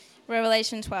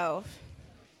Revelation 12.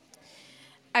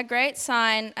 A great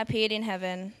sign appeared in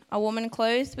heaven, a woman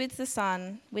clothed with the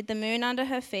sun, with the moon under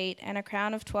her feet, and a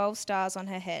crown of 12 stars on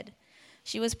her head.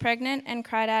 She was pregnant and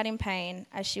cried out in pain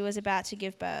as she was about to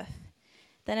give birth.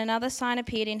 Then another sign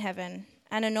appeared in heaven,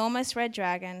 an enormous red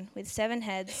dragon with 7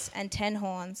 heads and 10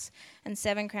 horns and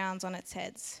 7 crowns on its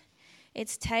heads.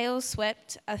 Its tail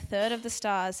swept a third of the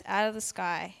stars out of the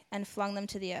sky and flung them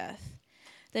to the earth.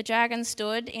 The dragon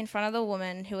stood in front of the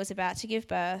woman who was about to give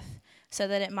birth, so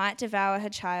that it might devour her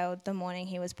child the morning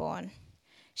he was born.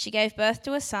 She gave birth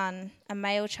to a son, a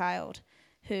male child,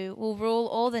 who will rule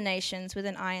all the nations with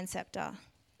an iron scepter.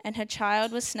 And her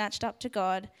child was snatched up to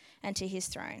God and to his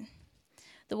throne.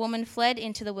 The woman fled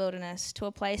into the wilderness to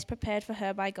a place prepared for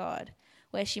her by God,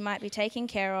 where she might be taken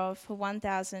care of for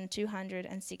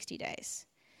 1,260 days.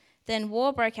 Then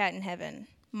war broke out in heaven.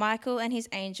 Michael and his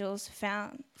angels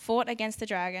fought against the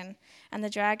dragon, and the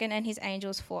dragon and his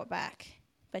angels fought back.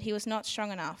 But he was not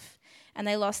strong enough, and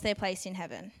they lost their place in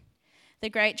heaven. The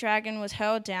great dragon was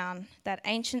hurled down, that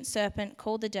ancient serpent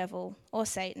called the devil, or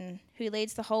Satan, who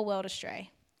leads the whole world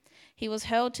astray. He was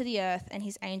hurled to the earth, and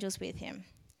his angels with him.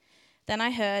 Then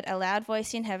I heard a loud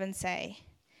voice in heaven say,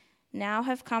 "Now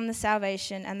have come the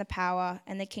salvation and the power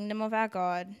and the kingdom of our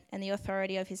God and the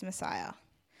authority of his Messiah.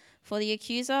 For the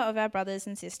accuser of our brothers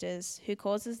and sisters, who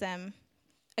accuses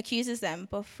them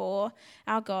before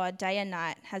our God day and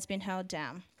night, has been hurled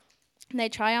down. They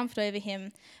triumphed over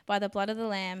him by the blood of the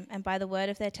Lamb and by the word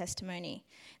of their testimony.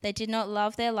 They did not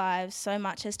love their lives so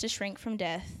much as to shrink from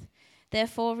death.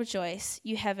 Therefore rejoice,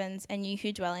 you heavens, and you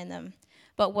who dwell in them.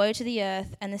 But woe to the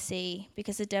earth and the sea,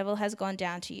 because the devil has gone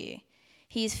down to you.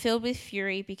 He is filled with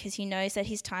fury because he knows that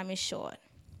his time is short."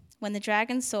 When the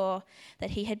dragon saw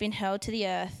that he had been hurled to the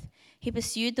earth, he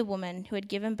pursued the woman who had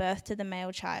given birth to the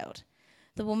male child.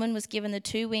 The woman was given the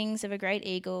 2 wings of a great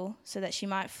eagle, so she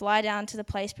might fly to the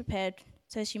place prepared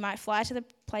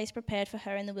for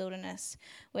her in the wilderness,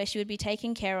 where she would be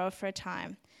taken care of for a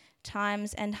time,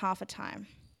 times and half a time,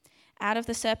 out of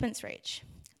the serpent's reach.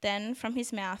 Then from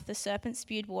his mouth the serpent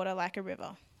spewed water like a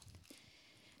river,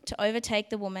 to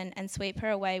overtake the woman and sweep her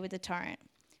away with the torrent.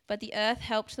 But the earth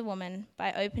helped the woman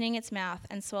by opening its mouth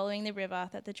and swallowing the river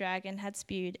that the dragon had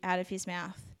spewed out of his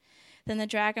mouth. Then the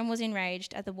dragon was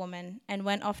enraged at the woman and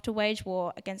went off to wage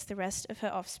war against the rest of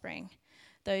her offspring,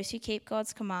 those who keep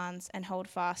God's commands and hold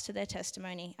fast to their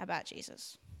testimony about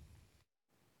Jesus.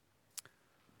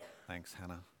 Thanks,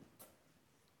 Hannah.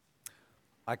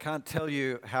 I can't tell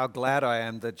you how glad I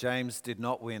am that James did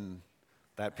not win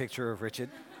that picture of Richard.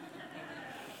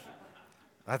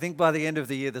 I think by the end of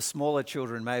the year, the smaller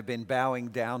children may have been bowing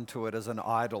down to it as an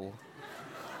idol.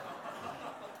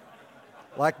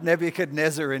 Like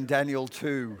Nebuchadnezzar in Daniel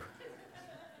 2.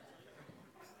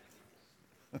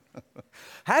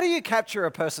 How do you capture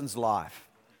a person's life?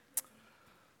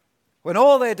 When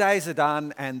all their days are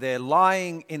done and they're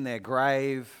lying in their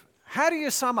grave, how do you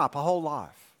sum up a whole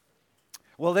life?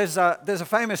 Well, there's a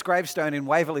famous gravestone in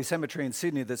Waverley Cemetery in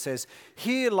Sydney that says,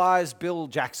 "Here lies Bill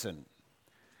Jackson.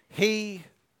 He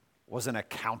was an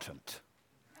accountant."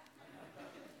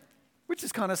 Which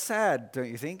is kind of sad, don't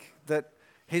you think? That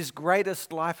his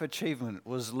greatest life achievement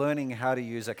was learning how to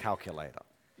use a calculator.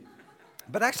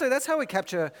 But actually, that's how we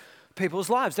capture people's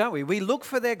lives, don't we? We look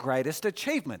for their greatest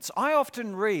achievements. I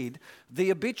often read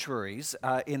the obituaries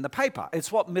in the paper.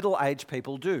 It's what middle-aged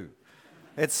people do.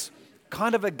 It's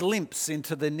kind of a glimpse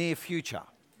into the near future.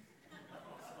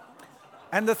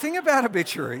 And the thing about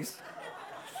obituaries,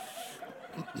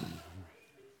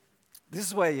 this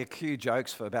is where you cue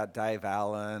jokes about Dave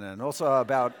Allen and also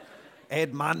about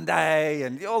Ed Monday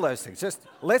and all those things.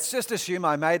 Let's just assume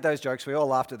I made those jokes. We all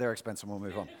laughed at their expense and we'll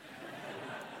move on.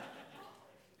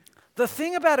 The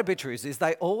thing about obituaries is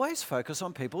they always focus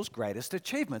on people's greatest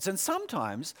achievements, and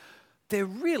sometimes they're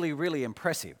really, really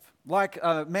impressive. Like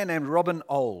a man named Robin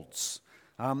Olds.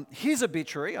 His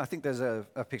obituary, I think there's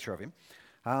a picture of him.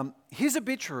 His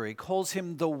obituary calls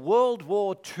him the World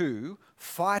War II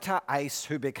fighter ace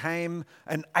who became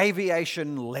an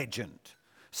aviation legend.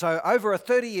 So over a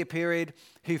 30-year period,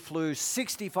 he flew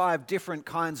 65 different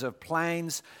kinds of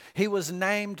planes. He was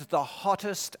named the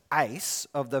hottest ace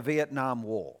of the Vietnam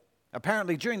War.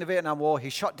 Apparently, during the Vietnam War, he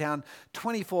shot down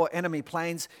 24 enemy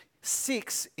planes,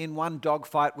 6 in one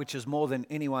dogfight, which is more than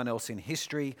anyone else in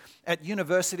history. At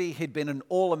university, he'd been an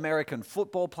all-American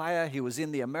football player. He was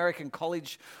in the American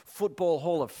College Football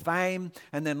Hall of Fame.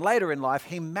 And then later in life,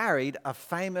 he married a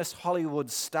famous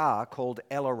Hollywood star called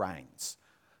Ella Raines.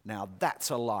 Now,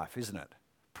 that's a life, isn't it?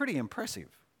 Pretty impressive.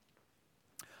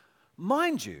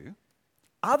 Mind you,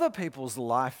 other people's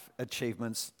life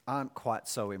achievements aren't quite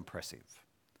so impressive.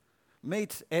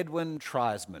 Meet Edwin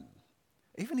Treisman.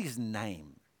 Even his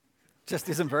name just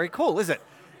isn't very cool, is it?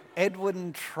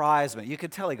 Edwin Triesman. You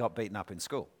could tell he got beaten up in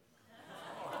school.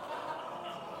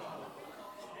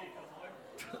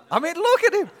 I mean, look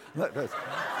at him.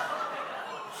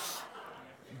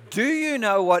 Do you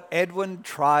know what Edwin's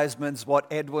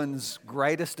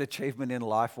greatest achievement in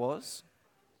life was?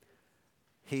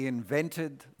 He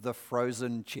invented the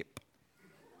frozen chip.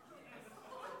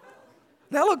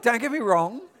 Now look, don't get me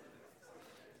wrong.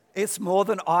 It's more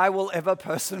than I will ever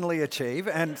personally achieve,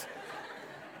 and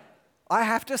I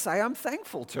have to say I'm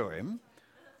thankful to him,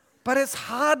 but it's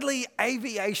hardly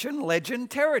aviation legend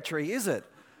territory, is it?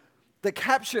 The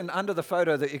caption under the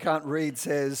photo that you can't read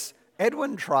says,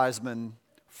 Edwin Triesman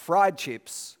fried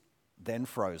chips, then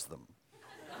froze them.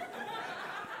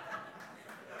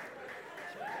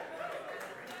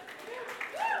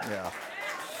 Yeah.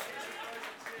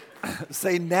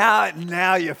 See,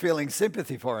 now you're feeling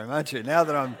sympathy for him, aren't you? Now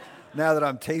that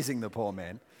I'm teasing the poor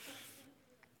man.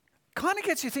 Kind of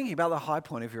gets you thinking about the high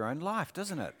point of your own life,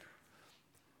 doesn't it?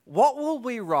 What will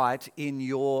we write in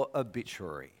your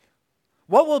obituary?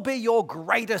 What will be your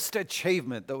greatest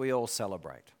achievement that we all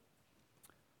celebrate?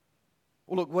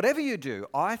 Well, look, whatever you do,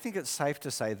 I think it's safe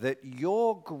to say that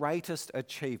your greatest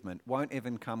achievement won't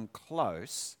even come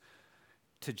close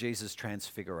to Jesus'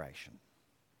 transfiguration.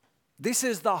 This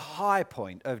is the high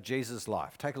point of Jesus'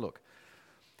 life. Take a look.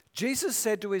 Jesus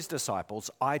said to his disciples,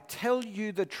 I tell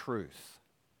you the truth.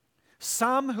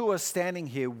 Some who are standing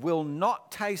here will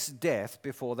not taste death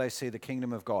before they see the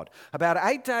kingdom of God. About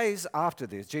 8 days after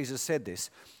this, Jesus said this.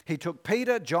 He took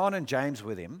Peter, John, and James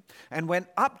with him and went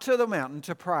up to the mountain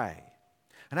to pray.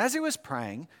 And as he was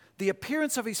praying, the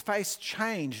appearance of his face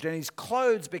changed and his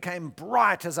clothes became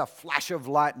bright as a flash of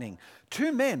lightning.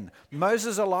 Two men,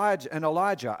 Moses and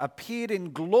Elijah, appeared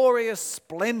in glorious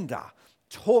splendor,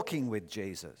 talking with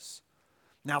Jesus.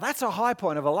 Now that's a high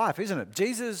point of a life, isn't it?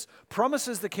 Jesus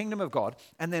promises the kingdom of God,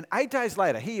 and then 8 days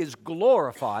later, he is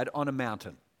glorified on a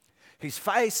mountain. His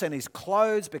face and his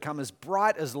clothes become as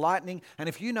bright as lightning. And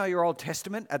if you know your Old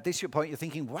Testament, at this point you're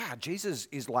thinking, wow, Jesus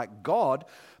is like God,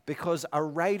 because a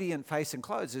radiant face and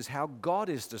clothes is how God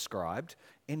is described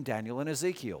in Daniel and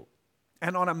Ezekiel.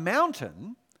 And on a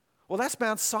mountain, well, that's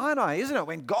Mount Sinai, isn't it?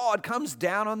 When God comes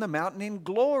down on the mountain in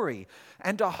glory.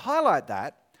 And to highlight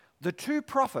that, the two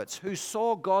prophets who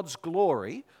saw God's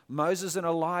glory, Moses and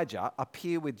Elijah,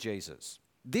 appear with Jesus.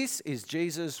 This is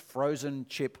Jesus' frozen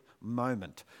chip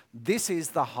moment. This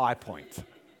is the high point.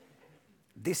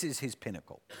 This is his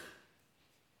pinnacle.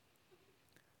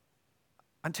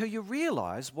 Until you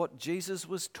realize what Jesus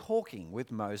was talking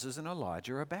with Moses and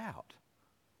Elijah about.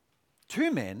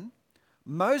 Two men,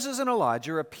 Moses and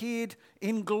Elijah, appeared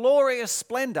in glorious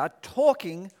splendor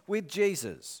talking with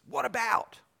Jesus. What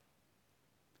about?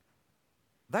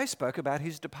 They spoke about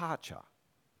his departure,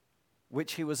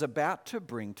 which he was about to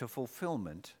bring to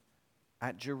fulfillment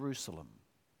at Jerusalem.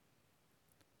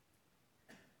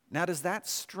 Now, does that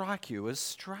strike you as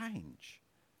strange?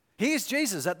 Here's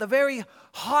Jesus at the very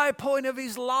high point of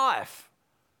his life.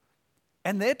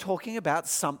 And they're talking about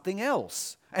something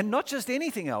else. And not just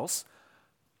anything else.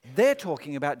 They're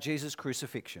talking about Jesus'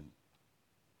 crucifixion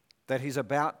that is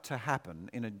about to happen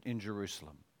in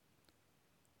Jerusalem.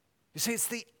 You see, it's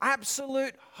the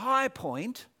absolute high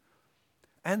point,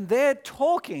 and they're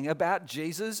talking about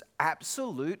Jesus'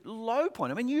 absolute low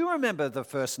point. I mean, you remember the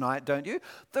first night, don't you?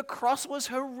 The cross was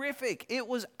horrific. It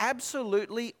was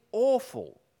absolutely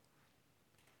awful.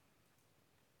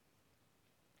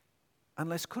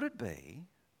 Unless, could it be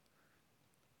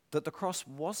that the cross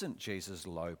wasn't Jesus'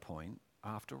 low point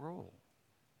after all?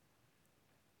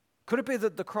 Could it be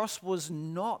that the cross was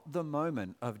not the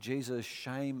moment of Jesus'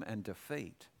 shame and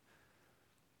defeat,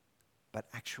 but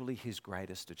actually his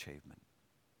greatest achievement?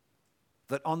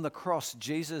 That on the cross,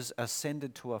 Jesus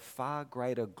ascended to a far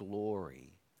greater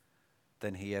glory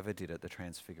than he ever did at the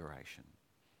Transfiguration.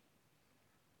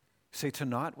 See,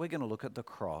 tonight we're going to look at the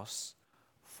cross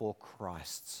for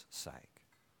Christ's sake.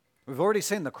 We've already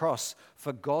seen the cross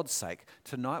for God's sake.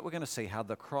 Tonight we're going to see how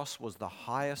the cross was the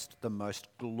highest, the most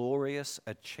glorious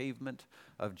achievement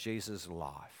of Jesus'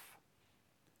 life.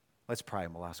 Let's pray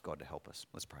and we'll ask God to help us.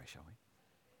 Let's pray, shall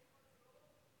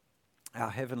we? Our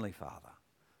Heavenly Father,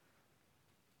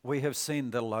 we have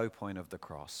seen the low point of the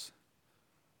cross.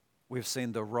 We've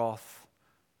seen the wrath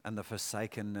and the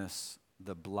forsakenness,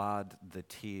 the blood, the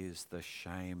tears, the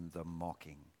shame, the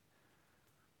mocking.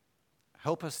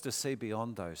 Help us to see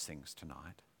beyond those things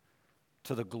tonight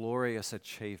to the glorious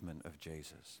achievement of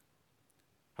Jesus.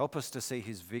 Help us to see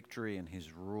his victory and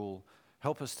his rule.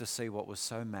 Help us to see what was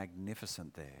so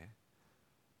magnificent there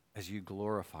as you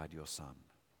glorified your Son.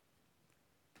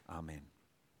 Amen.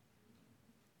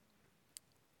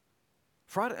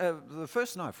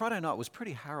 Friday night was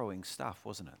pretty harrowing stuff,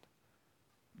 wasn't it?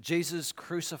 Jesus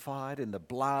crucified in the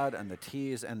blood and the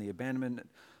tears and the abandonment.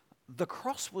 The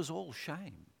cross was all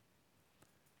shame.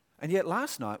 And yet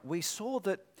last night we saw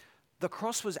that the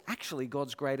cross was actually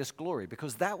God's greatest glory,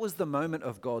 because that was the moment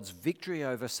of God's victory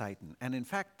over Satan. And in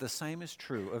fact, the same is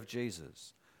true of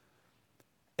Jesus.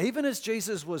 Even as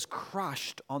Jesus was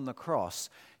crushed on the cross,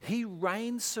 he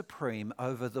reigned supreme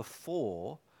over the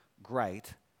 4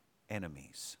 great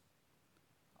enemies: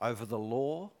 over the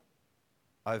law,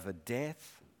 over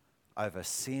death, over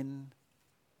sin,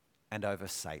 and over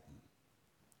Satan.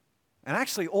 And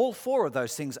actually, all 4 of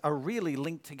those things are really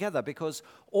linked together, because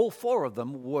all 4 of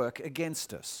them work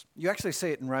against us. You actually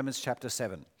see it in Romans chapter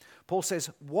 7. Paul says,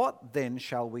 "What then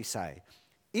shall we say?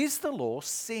 Is the law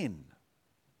sin?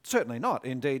 Certainly not.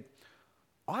 Indeed,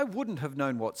 I wouldn't have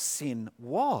known what sin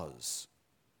was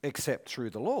except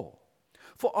through the law.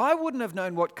 For I wouldn't have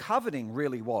known what coveting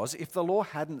really was if the law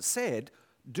hadn't said,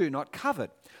 'Do not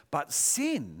covet.' But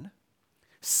sin,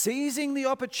 seizing the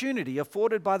opportunity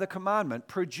afforded by the commandment,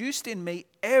 produced in me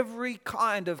every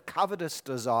kind of covetous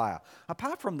desire."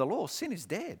 Apart from the law, sin is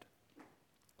dead.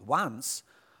 "Once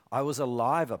I was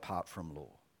alive apart from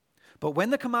law. But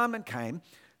when the commandment came,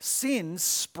 sin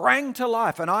sprang to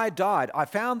life and I died. I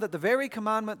found that the very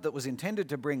commandment that was intended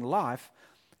to bring life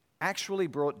actually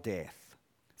brought death.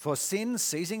 For sin,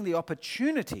 seizing the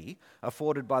opportunity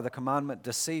afforded by the commandment,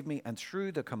 deceived me, and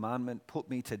through the commandment put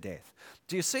me to death."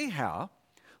 Do you see how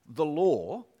the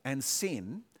law and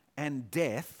sin and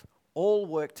death all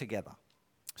work together?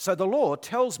 So the law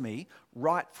tells me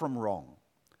right from wrong.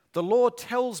 The law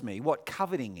tells me what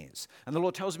coveting is, and the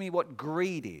law tells me what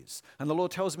greed is, and the law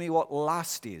tells me what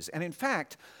lust is. And in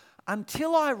fact,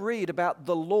 until I read about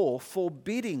the law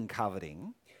forbidding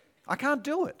coveting, I can't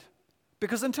do it.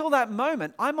 Because until that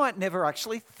moment, I might never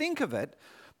actually think of it.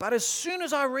 But as soon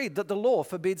as I read that the law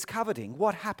forbids coveting,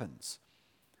 what happens?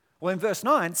 Well, in verse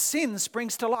 9, sin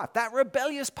springs to life. That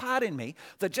rebellious part in me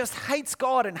that just hates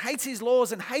God and hates his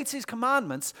laws and hates his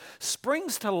commandments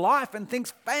springs to life and thinks,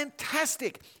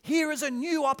 fantastic, here is a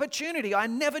new opportunity I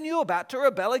never knew about to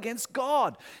rebel against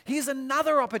God. Here's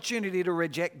another opportunity to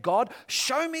reject God.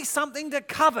 Show me something to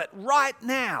covet right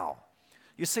now.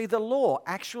 You see, the law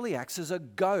actually acts as a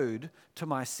goad to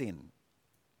my sin.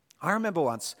 I remember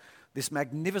once this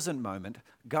magnificent moment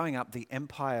going up the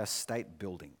Empire State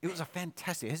Building. It was a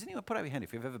fantastic, has anyone put up your hand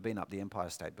if you've ever been up the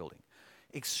Empire State Building?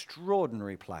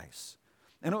 Extraordinary place.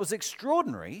 And it was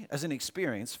extraordinary as an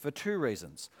experience for 2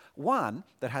 reasons. One,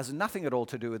 that has nothing at all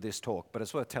to do with this talk, but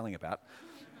it's worth telling about,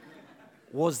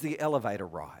 was the elevator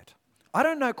ride. I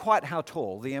don't know quite how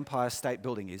tall the Empire State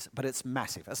Building is, but it's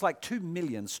massive. It's like 2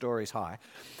 million stories high.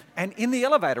 And in the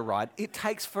elevator ride, it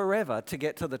takes forever to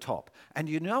get to the top. And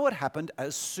you know what happened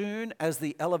as soon as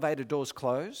the elevator doors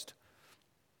closed?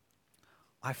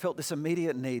 I felt this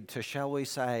immediate need to, shall we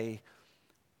say,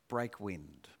 break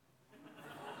wind.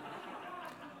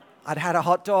 I'd had a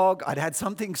hot dog. I'd had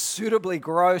something suitably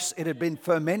gross. It had been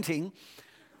fermenting.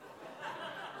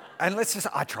 And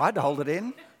I tried to hold it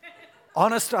in.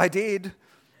 Honest, I did.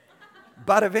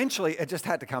 But eventually it just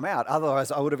had to come out. Otherwise,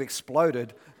 I would have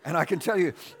exploded. And I can tell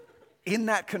you, in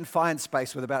that confined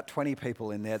space with about 20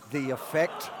 people in there, the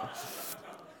effect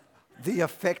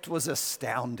was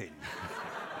astounding.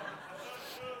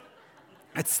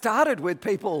 It started with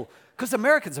people, because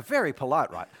Americans are very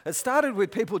polite, right? It started with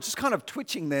people just kind of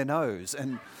twitching their nose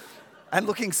and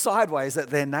looking sideways at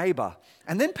their neighbor.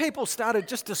 And then people started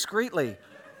just discreetly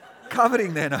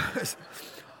coveting their nose.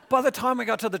 By the time we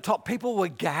got to the top, people were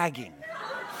gagging.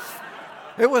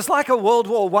 It was like a World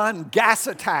War I gas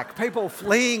attack, people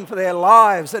fleeing for their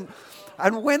lives.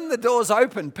 And when the doors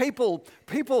opened, people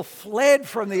fled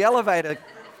from the elevator,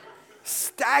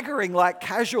 staggering like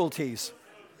casualties.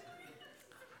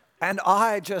 And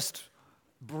I just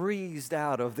breezed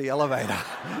out of the elevator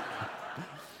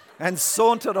and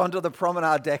sauntered onto the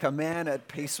promenade deck, a man at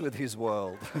peace with his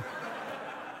world.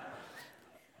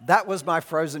 That was my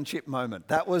frozen chip moment.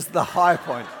 That was the high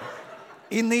point.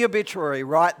 In the obituary,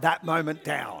 write that moment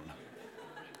down.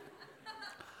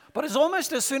 But it's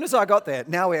almost as soon as I got there,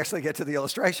 now we actually get to the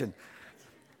illustration.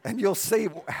 And you'll see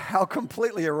how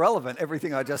completely irrelevant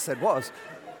everything I just said was.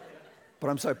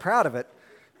 But I'm so proud of it.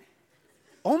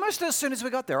 Almost as soon as we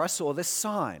got there, I saw this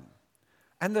sign.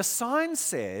 And the sign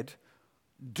said,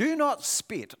 "Do not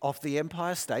spit off the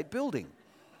Empire State Building."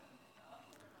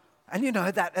 And you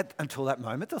know, that until that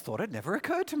moment, the thought had never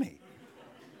occurred to me.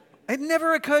 It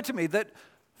never occurred to me that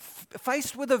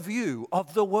faced with a view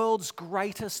of the world's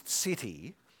greatest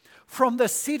city, from the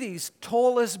city's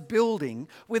tallest building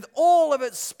with all of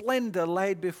its splendor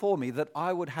laid before me that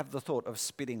I would have the thought of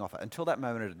spitting off it. Until that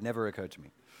moment, it had never occurred to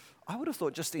me. I would have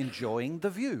thought just enjoying the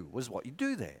view was what you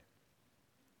do there.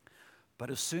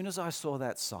 But as soon as I saw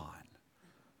that sign,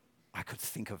 I could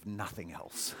think of nothing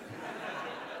else.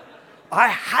 I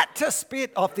had to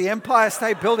spit off the Empire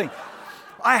State Building.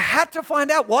 I had to find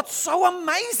out what's so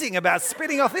amazing about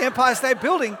spitting off the Empire State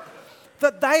Building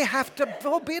that they have to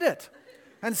forbid it.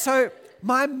 And so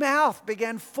my mouth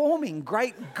began forming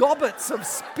great gobbets of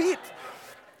spit.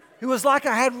 It was like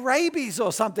I had rabies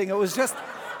or something. It was just,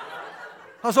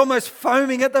 I was almost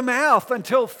foaming at the mouth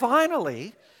until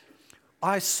finally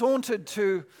I sauntered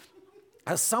to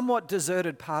a somewhat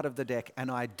deserted part of the deck and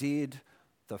I did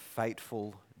the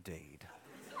fateful deed.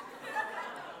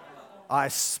 I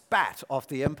spat off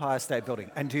the Empire State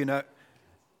Building. And do you know,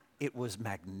 it was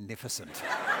magnificent.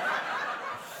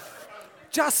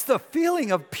 Just the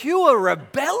feeling of pure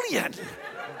rebellion.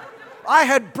 I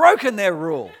had broken their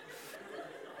rule.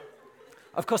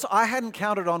 Of course, I hadn't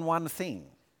counted on one thing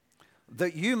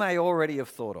that you may already have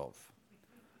thought of.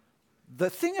 The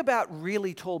thing about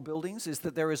really tall buildings is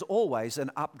that there is always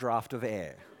an updraft of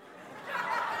air.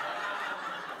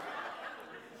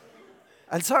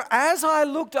 And so as I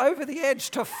looked over the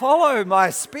edge to follow my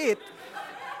spit,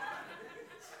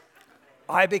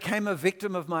 I became a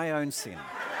victim of my own sin.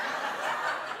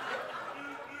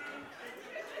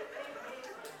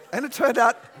 And it turned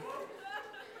out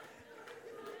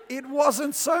it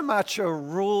wasn't so much a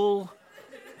rule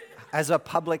as a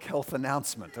public health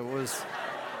announcement. It was...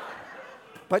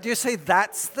 But you see,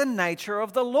 that's the nature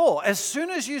of the law. As soon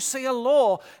as you see a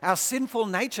law, our sinful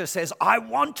nature says, I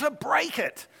want to break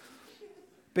it.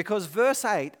 Because verse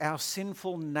 8, our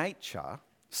sinful nature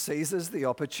seizes the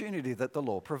opportunity that the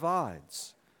law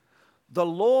provides. The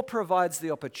law provides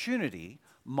the opportunity,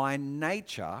 my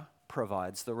nature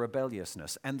provides the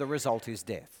rebelliousness, and the result is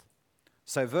death.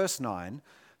 So verse 9,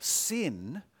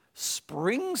 sin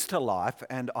springs to life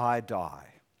and I die,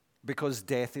 because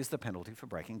death is the penalty for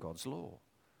breaking God's law.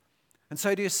 And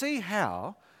so do you see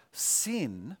how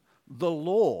sin, the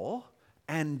law,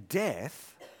 and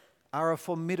death are a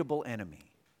formidable enemy?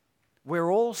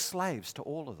 We're all slaves to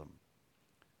all of them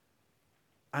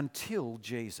until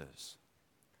Jesus.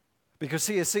 Because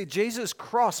you see, Jesus'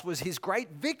 cross was his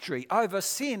great victory over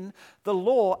sin, the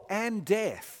law, and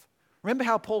death. Remember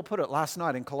how Paul put it last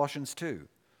night in Colossians 2?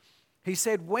 He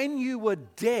said, when you were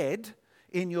dead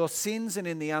in your sins and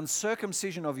in the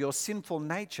uncircumcision of your sinful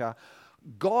nature,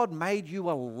 God made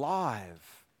you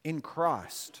alive in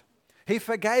Christ. He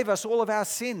forgave us all of our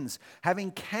sins,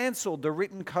 having cancelled the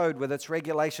written code with its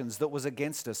regulations that was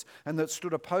against us and that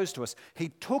stood opposed to us. He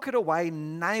took it away,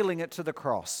 nailing it to the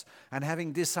cross. And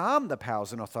having disarmed the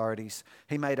powers and authorities,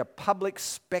 he made a public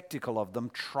spectacle of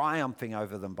them, triumphing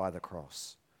over them by the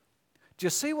cross. Do you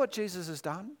see what Jesus has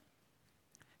done?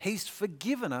 He's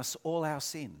forgiven us all our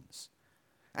sins.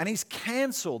 And he's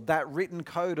cancelled that written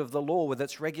code of the law with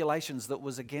its regulations that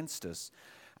was against us.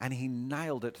 And he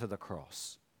nailed it to the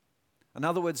cross. In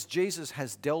other words, Jesus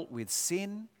has dealt with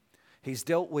sin, he's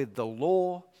dealt with the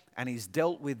law, and he's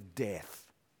dealt with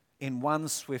death in one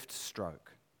swift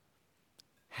stroke.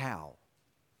 How?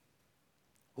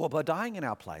 Well, by dying in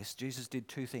our place, Jesus did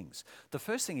two things. The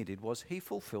first thing he did was he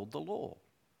fulfilled the law.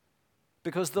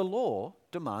 Because the law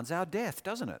demands our death,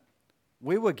 doesn't it?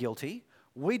 We were guilty,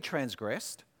 we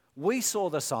transgressed, we saw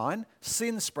the sign,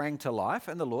 sin sprang to life,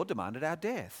 and the law demanded our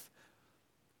death.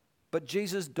 But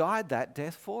Jesus died that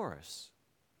death for us.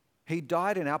 He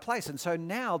died in our place. And so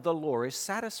now the law is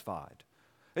satisfied.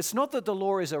 It's not that the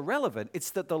law is irrelevant.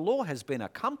 It's that the law has been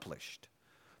accomplished.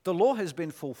 The law has been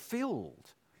fulfilled.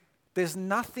 There's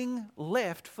nothing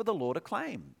left for the law to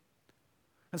claim.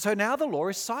 And so now the law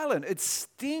is silent. Its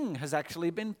sting has actually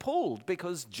been pulled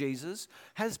because Jesus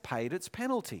has paid its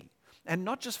penalty. And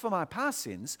not just for my past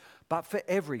sins, but for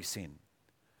every sin.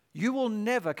 You will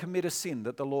never commit a sin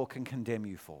that the law can condemn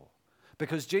you for,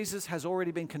 because Jesus has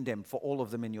already been condemned for all of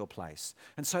them in your place.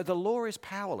 And so the law is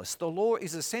powerless. The law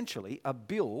is essentially a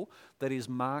bill that is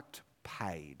marked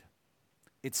paid.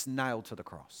 It's nailed to the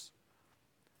cross.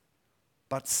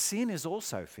 But sin is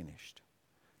also finished.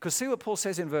 Because see what Paul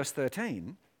says in verse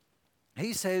 13?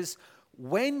 He says,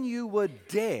 when you were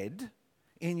dead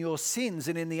in your sins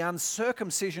and in the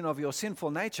uncircumcision of your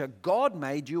sinful nature, God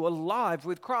made you alive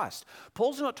with Christ.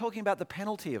 Paul's not talking about the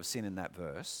penalty of sin in that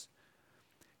verse.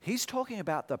 He's talking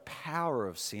about the power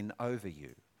of sin over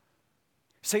you.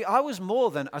 See, I was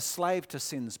more than a slave to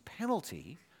sin's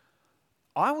penalty.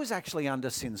 I was actually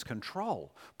under sin's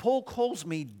control. Paul calls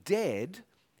me dead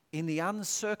in the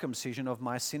uncircumcision of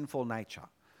my sinful nature.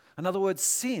 In other words,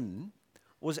 sin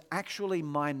was actually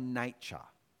my nature.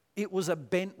 It was a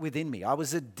bent within me. I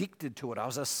was addicted to it. I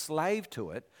was a slave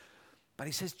to it. But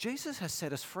he says Jesus has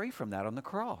set us free from that on the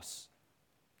cross.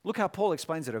 Look how Paul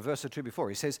explains it a verse or two before.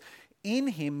 He says, in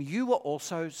him you were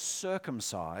also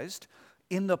circumcised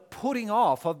in the putting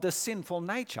off of the sinful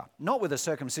nature, not with a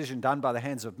circumcision done by the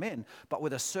hands of men, but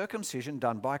with a circumcision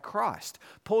done by Christ.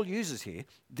 Paul uses here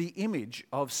the image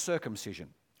of circumcision,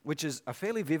 which is a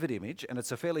fairly vivid image, and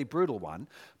it's a fairly brutal one,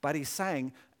 but he's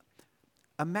saying,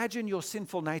 imagine your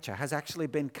sinful nature has actually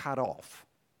been cut off.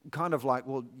 Kind of like,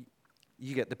 well,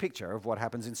 you get the picture of what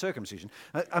happens in circumcision.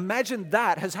 Imagine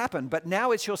that has happened, but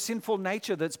now it's your sinful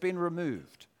nature that's been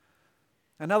removed.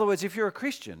 In other words, if you're a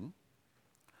Christian,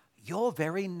 your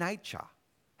very nature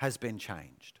has been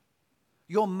changed.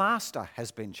 Your master has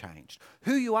been changed.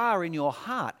 Who you are in your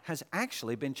heart has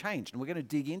actually been changed. And we're going to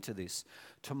dig into this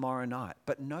tomorrow night.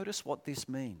 But notice what this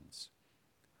means.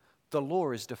 The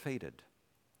law is defeated.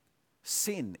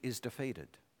 Sin is defeated.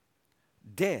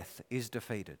 Death is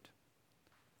defeated.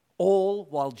 All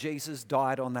while Jesus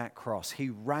died on that cross. He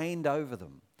reigned over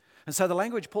them. And so the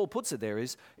language Paul puts it there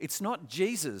is, it's not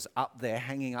Jesus up there,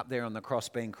 hanging up there on the cross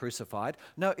being crucified.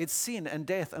 No, it's sin and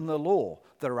death and the law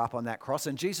that are up on that cross,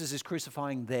 and Jesus is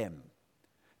crucifying them.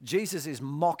 Jesus is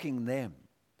mocking them.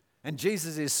 And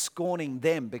Jesus is scorning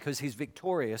them because he's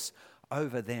victorious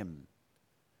over them.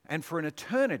 And for an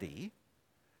eternity,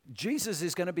 Jesus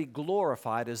is going to be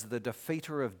glorified as the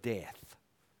defeater of death.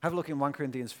 Have a look in 1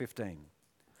 Corinthians 15.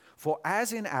 For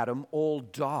as in Adam all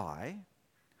die,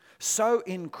 so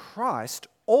in Christ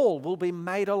all will be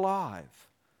made alive.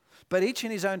 But each in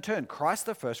his own turn, Christ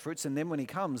the firstfruits, and then when he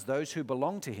comes, those who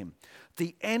belong to him.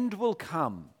 The end will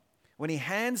come when he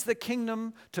hands the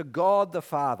kingdom to God the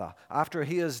Father, after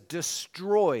he has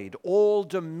destroyed all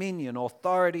dominion,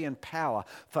 authority, and power.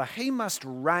 For he must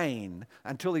reign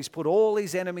until he's put all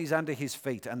his enemies under his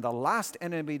feet. And the last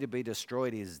enemy to be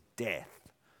destroyed is death.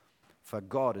 For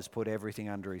God has put everything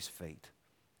under his feet.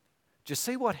 Do you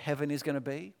see what heaven is going to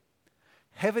be?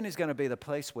 Heaven is going to be the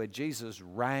place where Jesus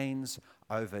reigns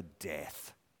over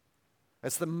death.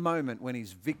 It's the moment when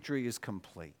his victory is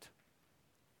complete.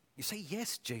 You see,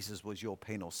 yes, Jesus was your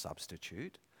penal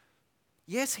substitute.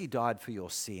 Yes, he died for your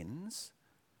sins.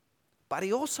 But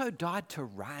he also died to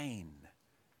reign.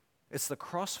 It's the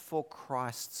cross for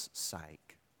Christ's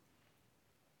sake.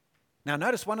 Now,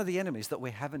 notice one of the enemies that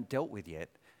we haven't dealt with yet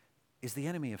is the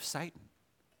enemy of Satan.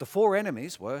 The four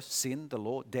enemies were sin, the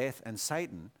law, death, and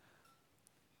Satan.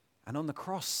 And on the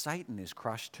cross, Satan is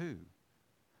crushed too.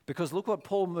 Because look what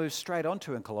Paul moves straight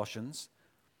onto in Colossians.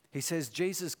 He says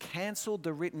Jesus cancelled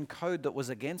the written code that was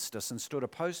against us and stood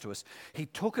opposed to us. He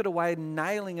took it away,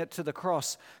 nailing it to the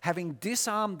cross. Having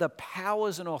disarmed the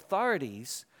powers and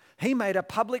authorities, he made a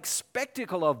public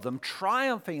spectacle of them,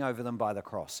 triumphing over them by the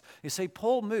cross. You see,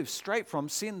 Paul moves straight from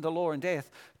sin, the law, and death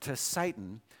to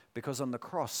Satan, because on the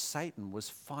cross, Satan was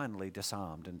finally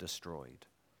disarmed and destroyed.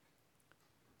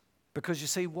 Because you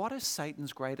see, what are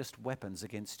Satan's greatest weapons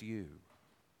against you?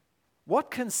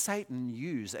 What can Satan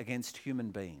use against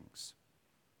human beings?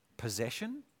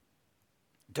 Possession?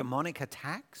 Demonic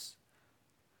attacks?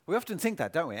 We often think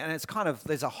that, don't we? And it's kind of,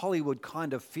 there's a Hollywood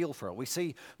kind of feel for it. We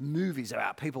see movies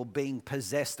about people being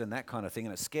possessed and that kind of thing,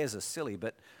 and it scares us silly,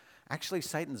 but actually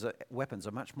Satan's weapons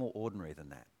are much more ordinary than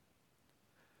that.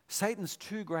 Satan's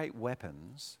two great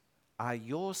weapons are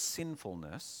your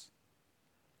sinfulness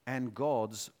and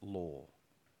God's law.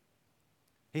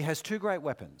 He has two great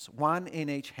weapons, one in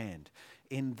each hand.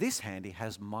 In this hand, he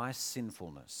has my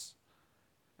sinfulness.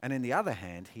 And in the other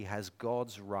hand, he has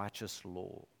God's righteous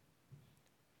law.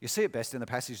 You see it best in the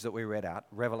passage that we read out,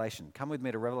 Revelation. Come with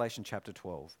me to Revelation chapter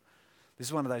 12. This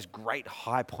is one of those great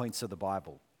high points of the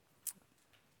Bible.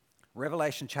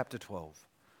 Revelation chapter 12.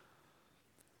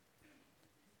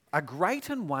 A great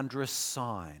and wondrous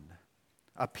sign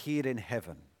appeared in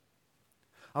heaven.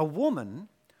 A woman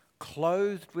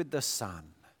clothed with the sun,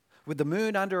 with the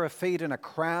moon under her feet and a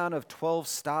crown of 12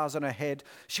 stars on her head.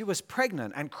 She was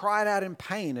pregnant and cried out in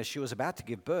pain as she was about to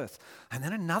give birth. And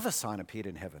then another sign appeared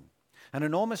in heaven. An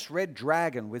enormous red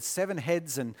dragon with 7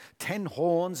 heads and 10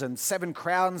 horns and 7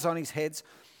 crowns on his heads.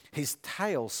 His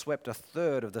tail swept a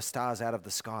third of the stars out of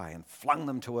the sky and flung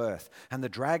them to earth. And the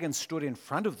dragon stood in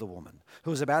front of the woman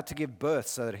who was about to give birth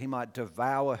so that he might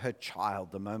devour her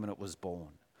child the moment it was born.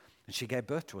 And she gave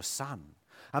birth to a son,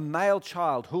 a male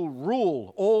child who'll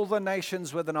rule all the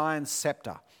nations with an iron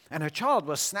scepter. And her child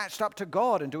was snatched up to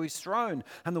God and to his throne.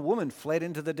 And the woman fled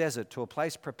into the desert to a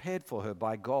place prepared for her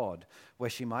by God, where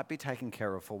she might be taken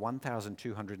care of for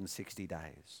 1,260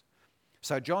 days.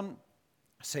 So John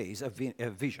sees a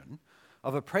vision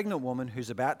of a pregnant woman who's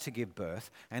about to give birth,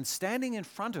 and standing in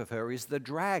front of her is the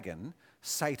dragon,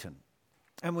 Satan.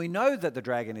 And we know that the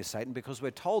dragon is Satan because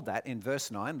we're told that in verse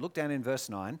 9. Look down in verse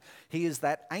 9. He is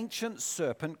that ancient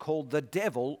serpent called the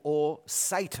devil or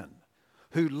Satan,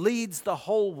 who leads the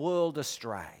whole world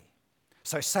astray.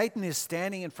 So Satan is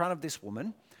standing in front of this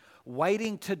woman,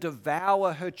 waiting to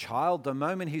devour her child the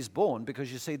moment he's born,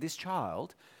 because you see, this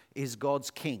child is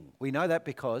God's king. We know that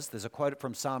because there's a quote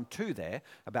from Psalm 2 there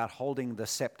about holding the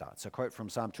scepter. It's a quote from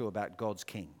Psalm 2 about God's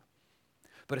king.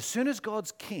 But as soon as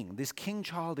God's king, this king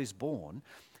child is born,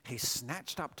 he's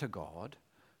snatched up to God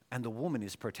and the woman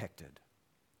is protected,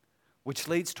 which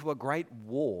leads to a great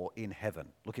war in heaven.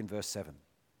 Look in verse 7.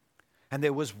 And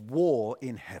there was war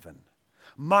in heaven.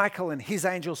 Michael and his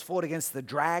angels fought against the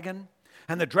dragon,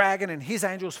 and the dragon and his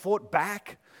angels fought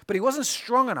back, but he wasn't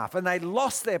strong enough, and they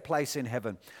lost their place in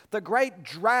heaven. The great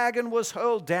dragon was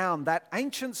hurled down, that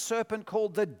ancient serpent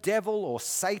called the devil or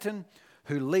Satan,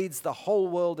 who leads the whole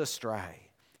world astray.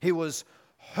 He was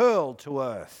hurled to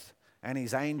earth, and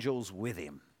his angels with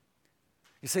him.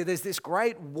 You see, there's this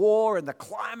great war, and the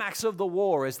climax of the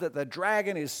war is that the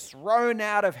dragon is thrown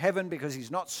out of heaven because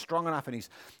he's not strong enough, and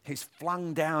he's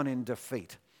flung down in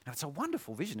defeat. And it's a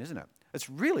wonderful vision, isn't it? It's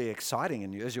really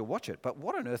exciting as you watch it, but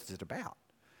what on earth is it about?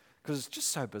 Because it's just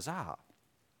so bizarre.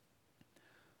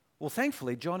 Well,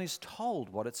 thankfully, John is told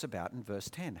what it's about in verse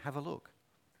 10. Have a look.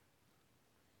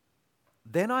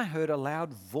 Then I heard a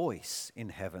loud voice in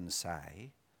heaven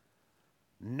say,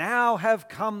 "Now have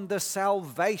come the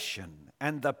salvation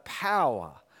and the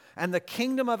power and the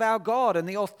kingdom of our God and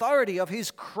the authority of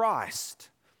his Christ.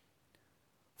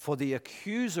 For the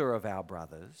accuser of our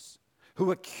brothers,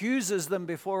 who accuses them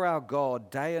before our God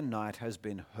day and night, has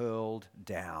been hurled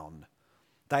down.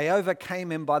 They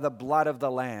overcame him by the blood of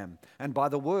the Lamb and by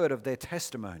the word of their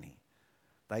testimony.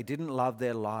 They didn't love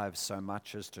their lives so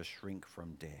much as to shrink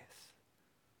from death."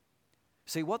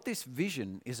 See, what this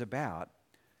vision is about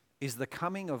is the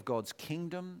coming of God's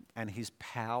kingdom and his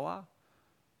power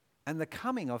and the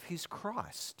coming of his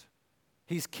Christ.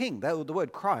 He's king. The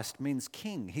word Christ means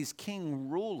king. He's king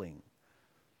ruling.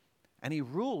 And he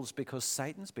rules because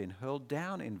Satan's been hurled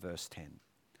down in verse 10.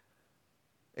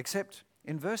 Except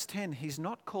in verse 10, he's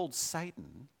not called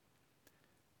Satan.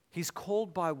 He's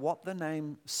called by what the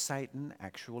name Satan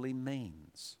actually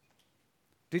means.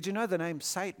 Did you know the name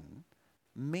Satan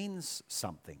means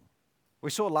something? We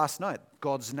saw last night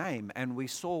God's name and we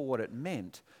saw what it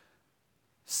meant.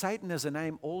 Satan as a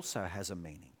name also has a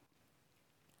meaning.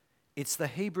 It's the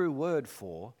Hebrew word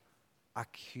for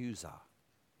accuser.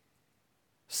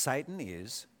 Satan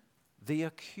is the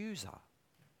accuser.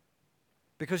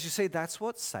 Because you see, that's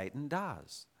what Satan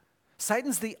does.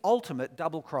 Satan's the ultimate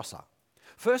double-crosser.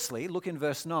 Firstly, look in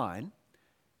verse 9.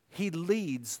 He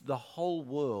leads the whole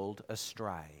world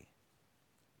astray.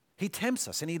 He tempts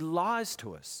us and he lies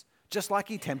to us, just like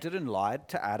he tempted and lied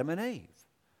to Adam and Eve.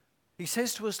 He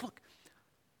says to us, look,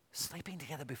 sleeping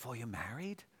together before you're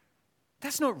married,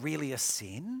 that's not really a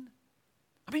sin.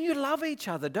 I mean, you love each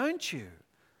other, don't you?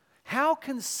 How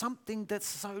can something that's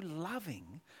so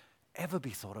loving ever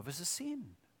be thought of as a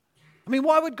sin? I mean,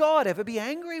 why would God ever be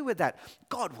angry with that?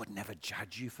 God would never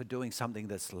judge you for doing something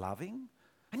that's loving.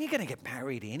 And you're going to get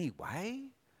married anyway.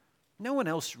 No one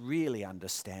else really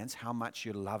understands how much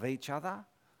you love each other.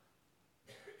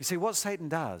 You see, what Satan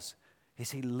does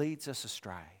is he leads us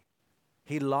astray.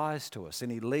 He lies to us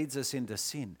and he leads us into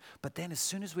sin. But then as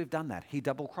soon as we've done that, he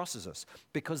double crosses us,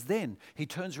 because then he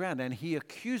turns around and he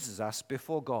accuses us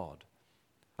before God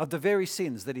of the very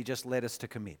sins that he just led us to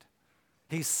commit.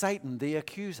 He's Satan, the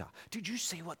accuser. Did you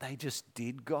see what they just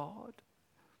did, God?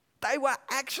 They were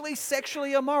actually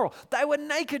sexually immoral. They were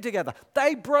naked together.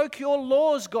 They broke your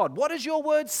laws, God. What does your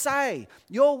word say?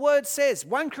 Your word says,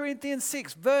 1 Corinthians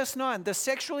 6, verse 9, the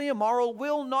sexually immoral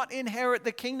will not inherit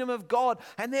the kingdom of God.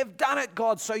 And they've done it,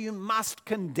 God, so you must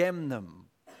condemn them.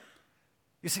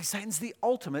 You see, Satan's the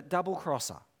ultimate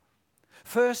double-crosser.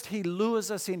 First, he lures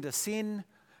us into sin,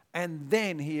 and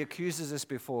then he accuses us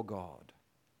before God.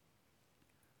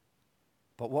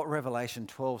 But what Revelation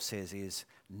 12 says is,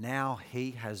 now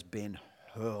he has been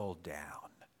hurled down.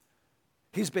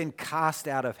 He's been cast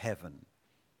out of heaven.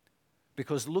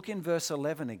 Because look in verse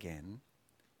 11 again.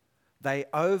 They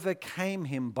overcame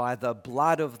him by the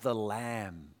blood of the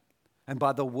Lamb and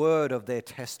by the word of their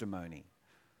testimony.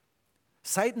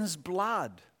 Satan's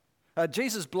blood,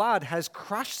 Jesus' blood has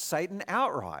crushed Satan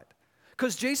outright.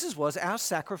 Because Jesus was our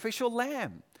sacrificial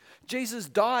lamb. Jesus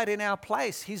died in our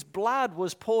place. His blood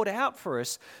was poured out for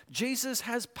us. Jesus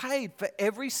has paid for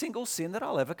every single sin that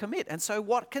I'll ever commit. And so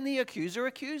what can the accuser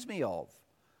accuse me of?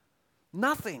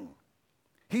 Nothing.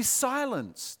 He's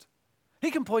silenced. He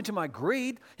can point to my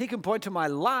greed. He can point to my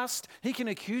lust. He can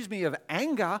accuse me of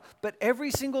anger. But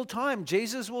every single time,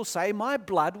 Jesus will say, my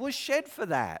blood was shed for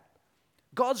that.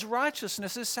 God's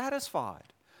righteousness is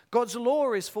satisfied. God's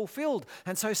law is fulfilled.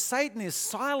 And so Satan is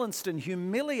silenced and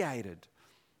humiliated.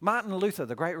 Martin Luther,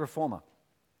 the great reformer,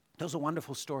 tells a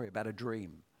wonderful story about a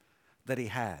dream that he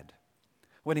had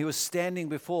when he was standing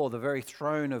before the very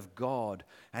throne of God,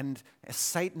 and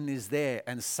Satan is there,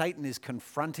 and Satan is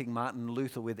confronting Martin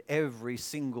Luther with every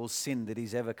single sin that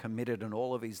he's ever committed, and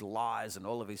all of his lies and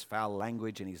all of his foul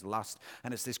language and his lust.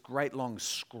 And it's this great long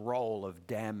scroll of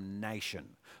damnation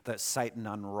that Satan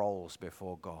unrolls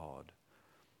before God.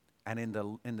 And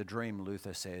in the dream,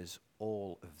 Luther says,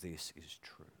 all of this is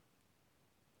true.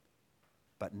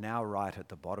 But now right at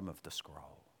the bottom of the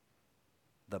scroll,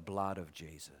 the blood of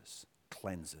Jesus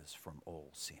cleanses from all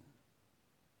sin.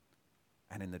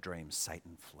 And in the dream,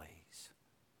 Satan flees.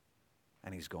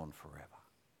 And he's gone forever.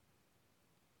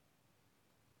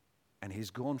 And he's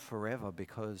gone forever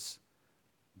because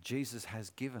Jesus has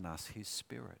given us his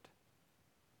Spirit.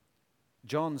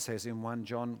 John says in 1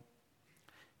 John,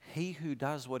 he who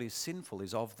does what is sinful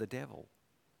is of the devil,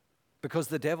 because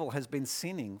the devil has been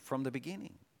sinning from the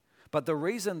beginning. But the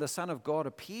reason the Son of God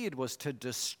appeared was to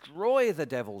destroy the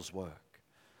devil's work.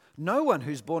 No one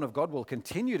who's born of God will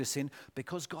continue to sin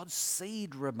because God's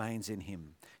seed remains in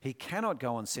him. He cannot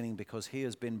go on sinning because he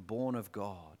has been born of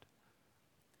God.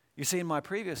 You see, in my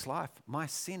previous life, my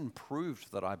sin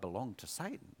proved that I belonged to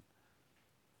Satan.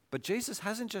 But Jesus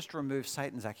hasn't just removed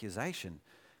Satan's accusation,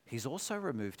 he's also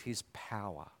removed his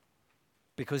power,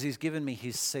 because he's given me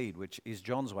his seed, which is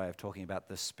John's way of talking about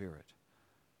the Spirit.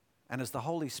 And as the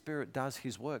Holy Spirit does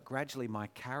his work, gradually my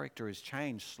character is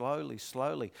changed,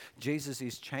 slowly. Jesus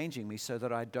is changing me so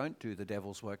that I don't do the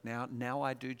devil's work now. Now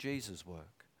I do Jesus'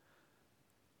 work.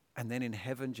 And then in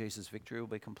heaven, Jesus' victory will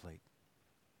be complete.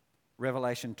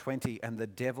 Revelation 20, and the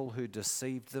devil who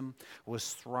deceived them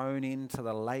was thrown into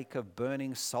the lake of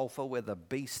burning sulfur where the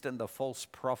beast and the false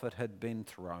prophet had been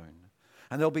thrown.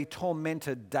 And they'll be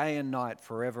tormented day and night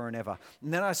forever and ever.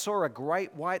 And then I saw a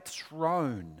great white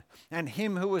throne and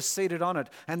him who was seated on it.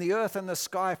 And the earth and the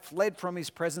sky fled from his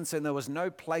presence, and there was no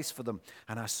place for them.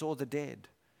 And I saw the dead,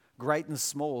 great and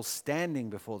small, standing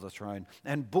before the throne.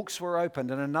 And books were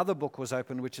opened, and another book was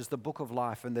opened, which is the book of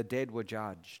life. And the dead were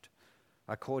judged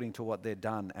according to what they'd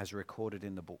done as recorded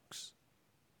in the books.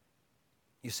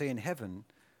 You see, in heaven,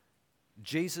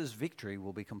 Jesus' victory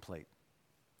will be complete.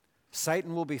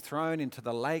 Satan will be thrown into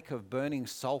the lake of burning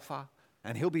sulfur,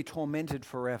 and he'll be tormented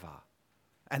forever.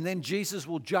 And then Jesus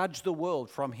will judge the world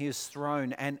from his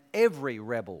throne, and every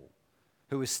rebel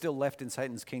who is still left in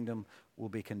Satan's kingdom will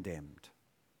be condemned.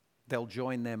 They'll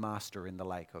join their master in the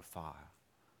lake of fire.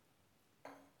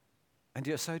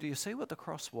 And so do you see what the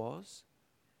cross was?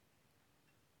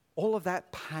 All of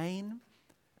that pain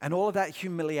and all of that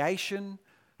humiliation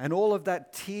and all of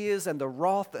that tears and the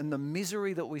wrath and the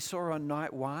misery that we saw on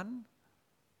night one,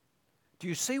 do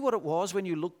you see what it was when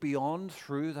you look beyond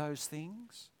through those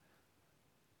things?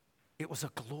 It was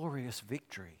a glorious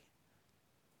victory.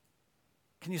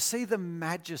 Can you see the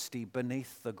majesty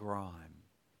beneath the grime?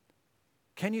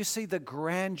 Can you see the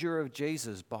grandeur of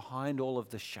Jesus behind all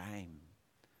of the shame?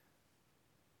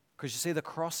 Because you see, the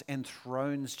cross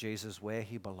enthrones Jesus where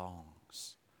he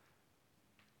belongs.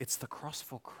 It's the cross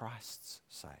for Christ's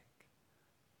sake.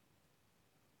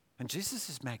 And Jesus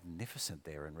is magnificent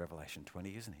there in Revelation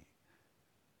 20, isn't he?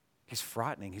 He's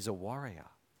frightening. He's a warrior.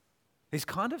 He's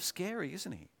kind of scary,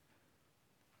 isn't he?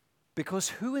 Because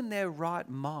who in their right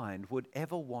mind would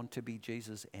ever want to be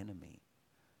Jesus' enemy?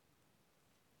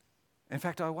 In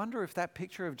fact, I wonder if that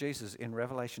picture of Jesus in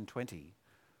Revelation 20,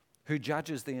 who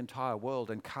judges the entire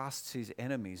world and casts his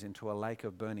enemies into a lake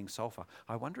of burning sulfur,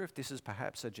 I wonder if this is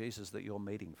perhaps a Jesus that you're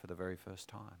meeting for the very first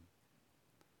time.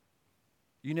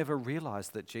 You never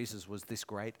realized that Jesus was this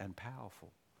great and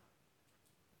powerful.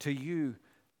 To you,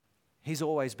 he's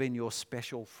always been your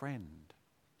special friend.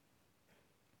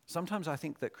 Sometimes I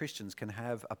think that Christians can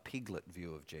have a Piglet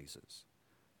view of Jesus.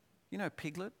 You know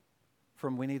Piglet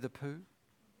from Winnie the Pooh?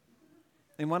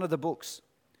 In one of the books,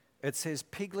 it says,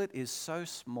 Piglet is so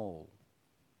small,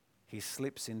 he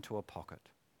slips into a pocket,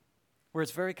 where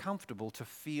it's very comfortable to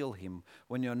feel him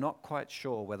when you're not quite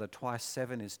sure whether twice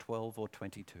 7 is 12 or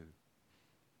 22.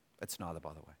 It's neither,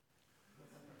 by the way,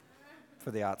 for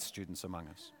the arts students among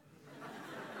us.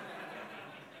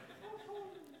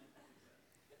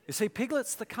 You see,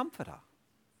 Piglet's the comforter.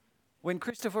 When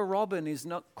Christopher Robin is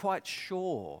not quite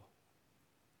sure,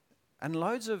 and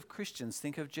loads of Christians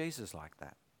think of Jesus like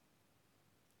that.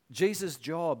 Jesus'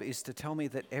 job is to tell me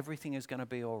that everything is going to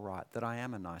be all right, that I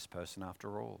am a nice person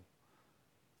after all.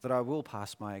 that I will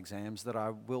pass my exams, that I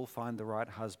will find the right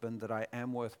husband, that I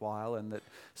am worthwhile, and that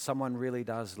someone really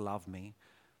does love me.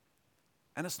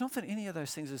 And it's not that any of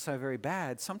those things are so very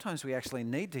bad. Sometimes we actually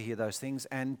need to hear those things,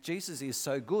 and Jesus is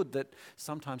so good that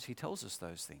sometimes he tells us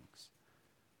those things.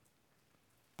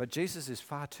 But Jesus is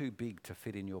far too big to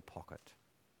fit in your pocket.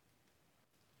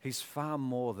 He's far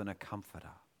more than a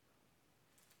comforter.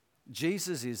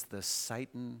 Jesus is the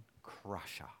Satan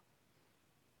crusher.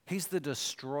 He's the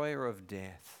destroyer of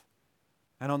death.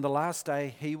 And on the last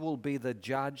day, he will be the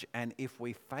judge, and if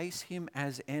we face him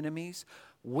as enemies,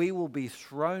 we will be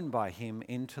thrown by him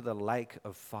into the lake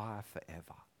of fire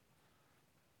forever.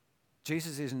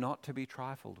 Jesus is not to be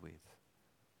trifled with.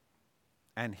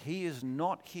 And he is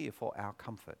not here for our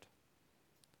comfort.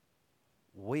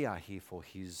 We are here for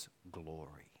his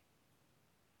glory.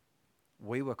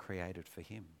 We were created for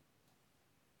him.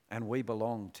 And we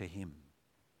belong to him.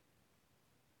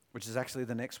 Which is actually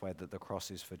the next way that the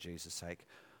cross is for Jesus' sake.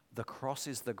 The cross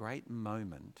is the great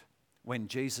moment when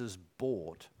Jesus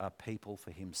bought a people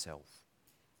for himself.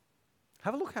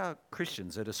 Have a look how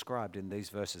Christians are described in these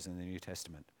verses in the New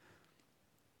Testament.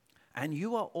 And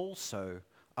you are also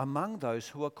among those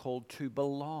who are called to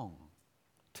belong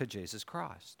to Jesus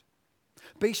Christ.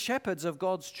 Be shepherds of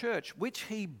God's church, which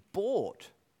he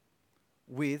bought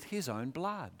with his own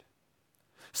blood.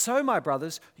 So, my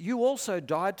brothers, you also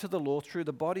died to the law through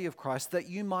the body of Christ, that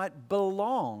you might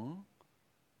belong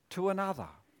to another.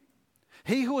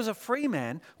 He who was a free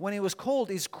man when he was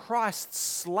called is Christ's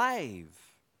slave.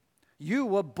 You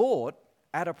were bought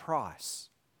at a price.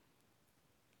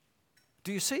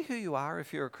 Do you see who you are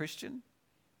if you're a Christian?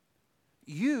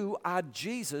 You are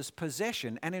Jesus'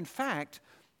 possession. And in fact,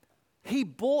 he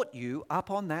bought you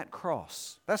up on that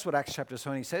cross. That's what Acts chapter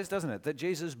 20 says, doesn't it? That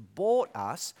Jesus bought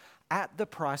us at the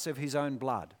price of his own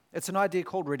blood. It's an idea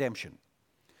called redemption.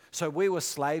 So we were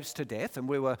slaves to death, and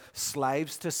we were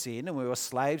slaves to sin, and we were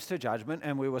slaves to judgment,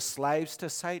 and we were slaves to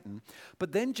Satan.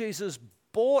 But then Jesus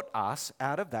bought us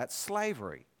out of that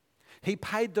slavery. He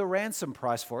paid the ransom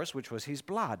price for us, which was his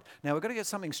blood. Now we've got to get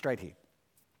something straight here.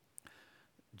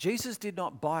 Jesus did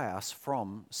not buy us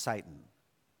from Satan.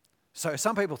 So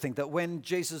some people think that when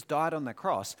Jesus died on the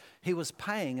cross, he was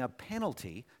paying a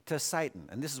penalty to Satan.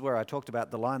 And this is where I talked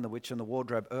about the Lion, the Witch, and the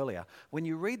Wardrobe earlier. When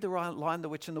you read the Lion, the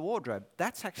Witch, and the Wardrobe,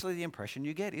 that's actually the impression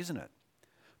you get, isn't it?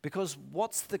 Because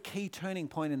what's the key turning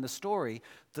point in the story?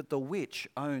 That the witch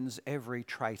owns every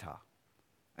traitor.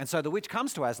 And so the witch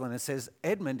comes to Aslan and says,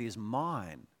 Edmund is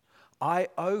mine. I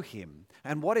owe him.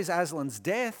 And what is Aslan's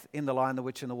death in the Lion, the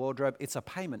Witch, and the Wardrobe? It's a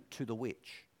payment to the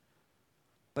witch.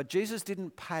 But Jesus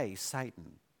didn't pay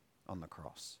Satan on the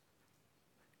cross.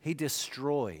 He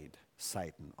destroyed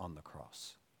Satan on the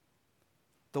cross.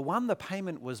 The one the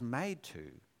payment was made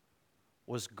to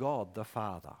was God the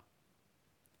Father.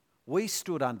 We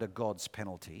stood under God's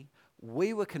penalty.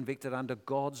 We were convicted under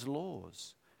God's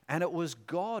laws. And it was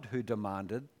God who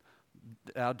demanded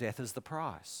our death as the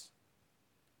price.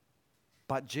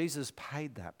 But Jesus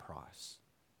paid that price.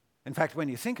 In fact, when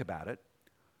you think about it,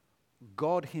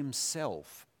 God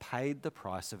himself paid the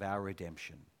price of our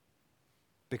redemption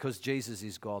because Jesus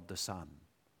is God the Son.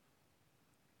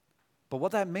 But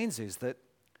what that means is that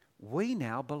we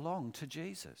now belong to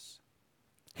Jesus.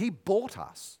 He bought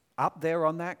us up there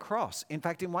on that cross. In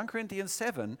fact, in 1 Corinthians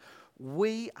 7,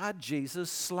 we are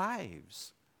Jesus'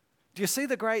 slaves. Do you see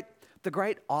the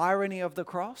great irony of the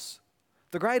cross?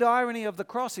 The great irony of the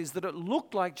cross is that it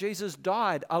looked like Jesus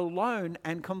died alone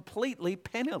and completely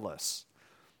penniless.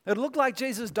 It looked like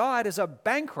Jesus died as a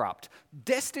bankrupt,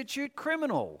 destitute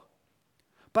criminal.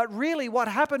 But really what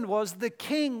happened was the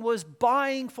king was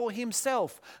buying for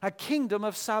himself a kingdom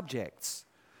of subjects.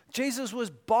 Jesus was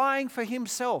buying for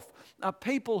himself a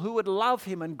people who would love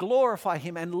him and glorify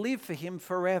him and live for him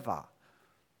forever.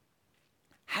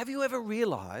 Have you ever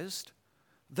realized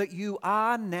that you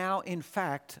are now in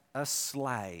fact a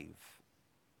slave?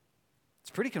 It's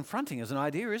pretty confronting as an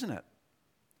idea, isn't it?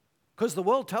 Because the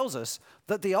world tells us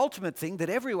that the ultimate thing that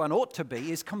everyone ought to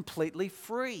be is completely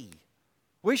free.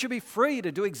 We should be free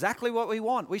to do exactly what we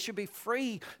want. We should be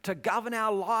free to govern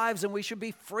our lives, and we should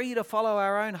be free to follow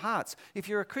our own hearts. If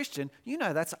you're a Christian, you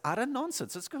know that's utter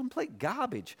nonsense. It's complete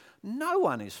garbage. No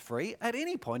one is free at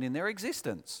any point in their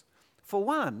existence. For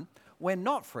one, we're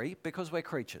not free because we're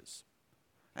creatures.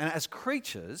 And as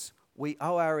creatures, we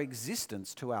owe our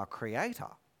existence to our Creator.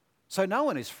 So no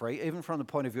one is free, even from the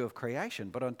point of view of creation.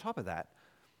 But on top of that,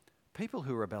 people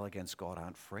who rebel against God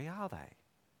aren't free, are they?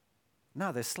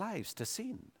 No, they're slaves to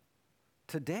sin,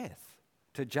 to death,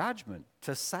 to judgment,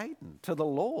 to Satan, to the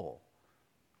law.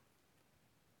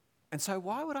 And so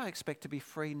why would I expect to be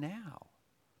free now?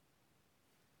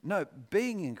 No,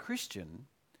 being a Christian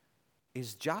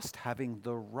is just having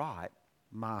the right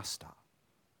master.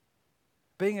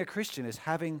 Being a Christian is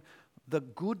having the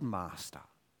good master,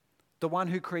 the one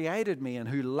who created me and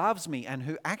who loves me and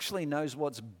who actually knows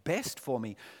what's best for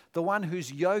me, the one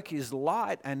whose yoke is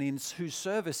light and in whose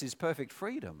service is perfect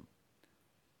freedom.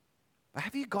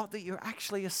 Have you got that you're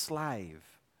actually a slave?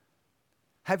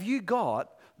 Have you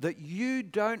got that you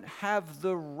don't have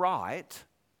the right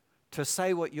to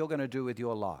say what you're going to do with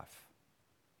your life?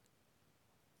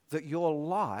 That your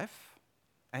life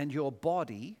and your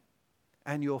body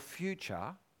and your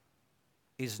future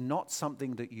is not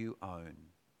something that you own?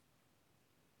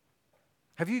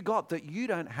 Have you got that you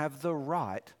don't have the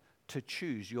right to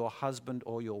choose your husband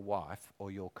or your wife or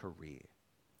your career?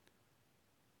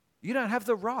 You don't have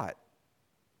the right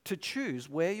to choose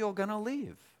where you're going to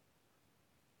live.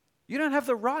 You don't have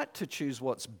the right to choose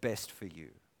what's best for you.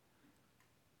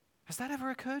 Has that ever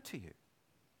occurred to you?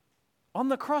 On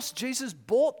the cross, Jesus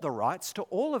bought the rights to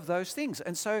all of those things.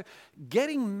 And so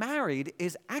getting married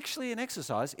is actually an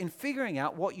exercise in figuring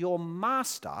out what your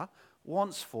master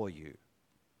wants for you.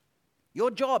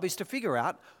 Your job is to figure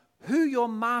out who your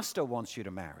master wants you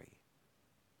to marry.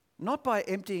 Not by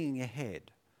emptying your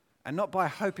head and not by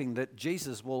hoping that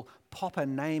Jesus will pop a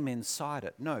name inside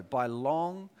it. No, by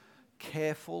long,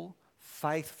 careful,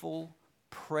 faithful,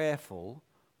 prayerful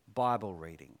Bible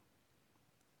reading.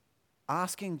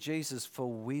 Asking Jesus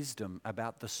for wisdom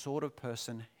about the sort of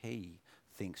person he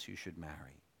thinks you should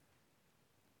marry.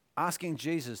 Asking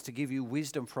Jesus to give you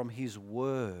wisdom from his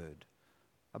word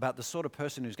about the sort of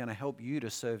person who's going to help you to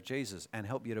serve Jesus and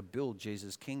help you to build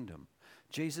Jesus' kingdom.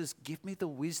 Jesus, give me the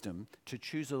wisdom to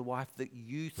choose a wife that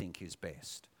you think is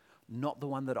best, not the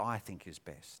one that I think is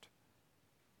best.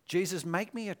 Jesus,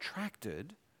 make me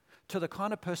attracted to the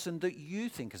kind of person that you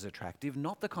think is attractive,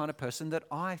 not the kind of person that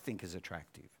I think is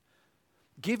attractive.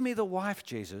 Give me the wife,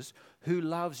 Jesus, who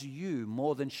loves you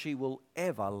more than she will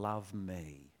ever love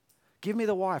me. Give me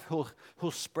the wife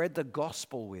who'll spread the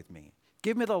gospel with me.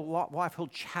 Give me the wife who'll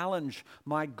challenge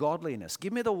my godliness.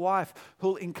 Give me the wife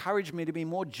who'll encourage me to be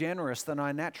more generous than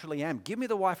I naturally am. Give me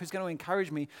the wife who's going to encourage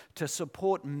me to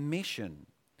support mission.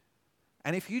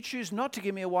 And if you choose not to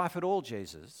give me a wife at all,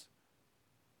 Jesus,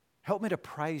 help me to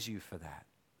praise you for that.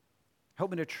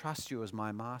 Help me to trust you as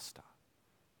my master.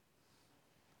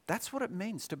 That's what it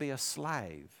means to be a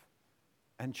slave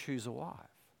and choose a wife.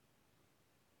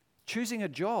 Choosing a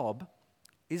job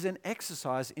is an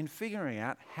exercise in figuring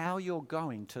out how you're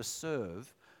going to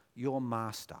serve your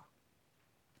master.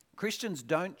 Christians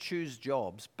don't choose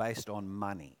jobs based on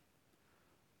money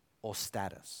or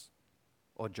status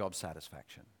or job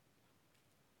satisfaction.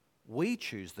 We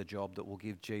choose the job that will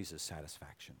give Jesus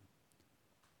satisfaction.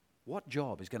 What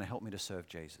job is going to help me to serve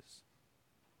Jesus?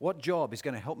 What job is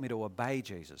going to help me to obey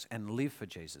Jesus and live for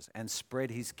Jesus and spread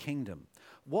his kingdom?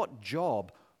 What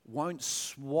job won't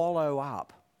swallow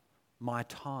up my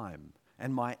time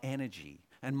and my energy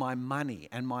and my money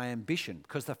and my ambition?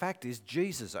 Because the fact is,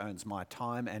 Jesus owns my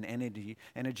time and energy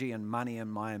and money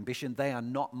and my ambition. They are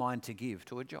not mine to give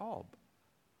to a job.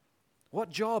 What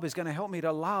job is going to help me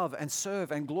to love and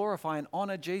serve and glorify and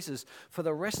honor Jesus for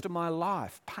the rest of my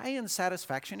life? Pay and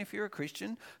satisfaction, if you're a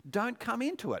Christian, don't come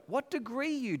into it. What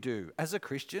degree you do as a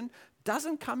Christian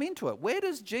doesn't come into it. Where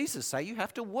does Jesus say you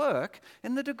have to work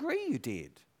in the degree you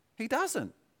did? He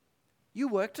doesn't. You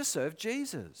work to serve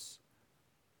Jesus.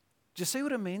 Do you see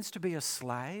what it means to be a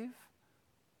slave?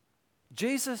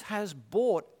 Jesus has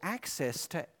bought access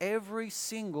to every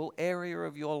single area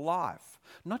of your life.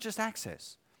 Not just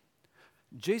access.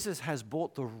 Jesus has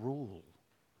bought the rule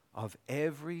of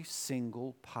every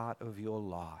single part of your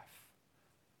life.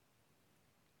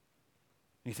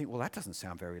 And you think, well, that doesn't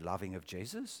sound very loving of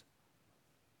Jesus.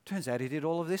 Turns out he did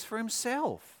all of this for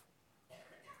himself.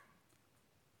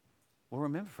 Well,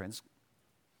 remember, friends,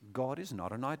 God is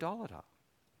not an idolater.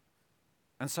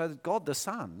 And so God the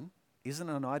Son isn't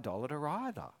an idolater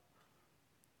either.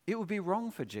 It would be wrong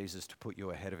for Jesus to put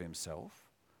you ahead of himself.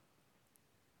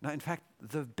 No, in fact,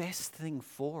 the best thing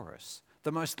for us,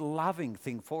 the most loving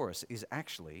thing for us is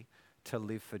actually to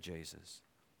live for Jesus.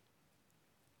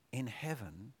 In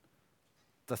heaven,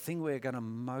 the thing we're going to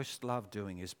most love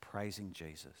doing is praising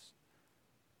Jesus.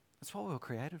 That's what we were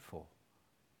created for.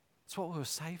 That's what we were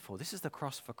saved for. This is the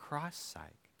cross for Christ's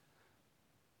sake.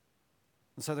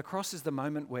 And so the cross is the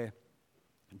moment where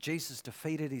Jesus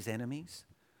defeated his enemies,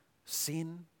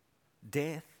 sin,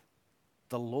 death,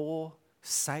 the law,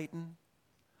 Satan.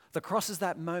 The cross is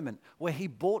that moment where he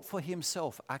bought for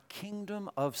himself a kingdom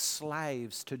of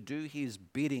slaves to do his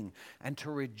bidding and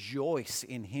to rejoice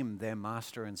in him, their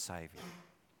master and savior.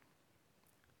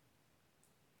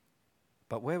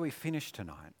 But where we finish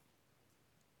tonight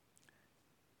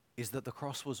is that the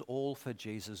cross was all for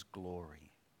Jesus'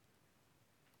 glory.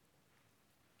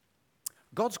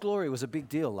 God's glory was a big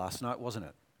deal last night, wasn't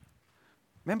it?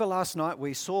 Remember last night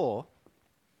we saw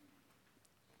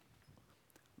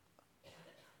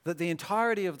that the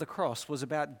entirety of the cross was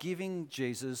about giving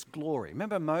Jesus glory.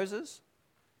 Remember Moses?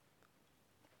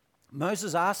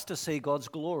 Moses asked to see God's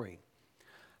glory.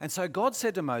 And so God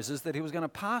said to Moses that he was going to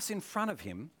pass in front of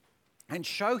him and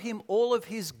show him all of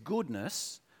his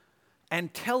goodness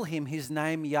and tell him his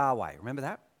name Yahweh. Remember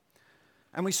that?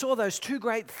 And we saw those two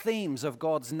great themes of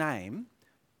God's name,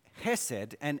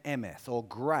 Hesed and Emeth, or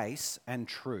grace and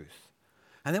truth.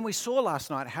 And then we saw last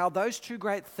night how those two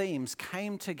great themes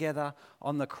came together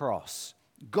on the cross.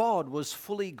 God was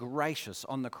fully gracious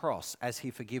on the cross as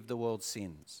he forgave the world's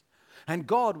sins. And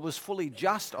God was fully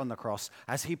just on the cross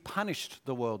as he punished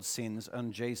the world's sins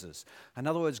on Jesus. In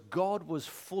other words, God was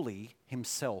fully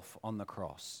himself on the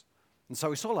cross. And so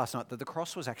we saw last night that the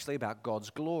cross was actually about God's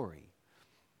glory.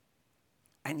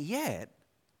 And yet,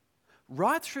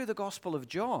 right through the Gospel of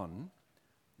John,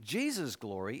 Jesus'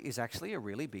 glory is actually a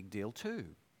really big deal too.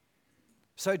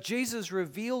 So Jesus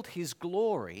revealed his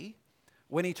glory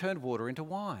when he turned water into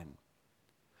wine.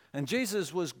 And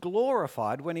Jesus was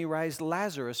glorified when he raised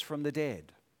Lazarus from the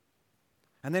dead.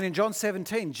 And then in John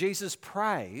 17, Jesus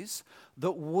prays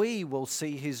that we will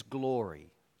see his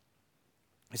glory.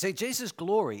 You see, Jesus'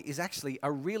 glory is actually a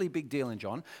really big deal in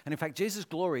John. And in fact, Jesus'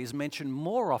 glory is mentioned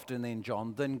more often in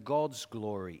John than God's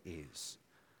glory is.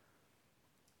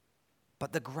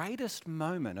 But the greatest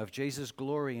moment of Jesus'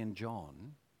 glory in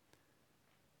John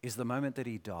is the moment that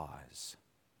he dies.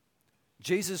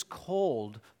 Jesus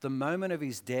called the moment of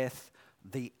his death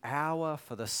the hour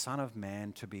for the Son of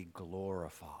Man to be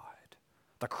glorified.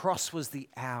 The cross was the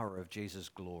hour of Jesus'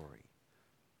 glory.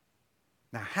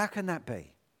 Now, how can that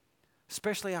be?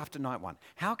 Especially after night one.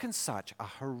 How can such a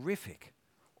horrific,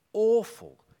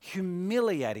 awful,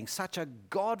 humiliating, such a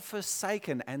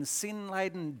God-forsaken and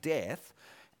sin-laden death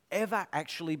ever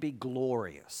actually be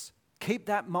glorious? Keep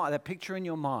that picture in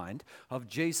your mind of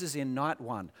Jesus in night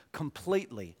one,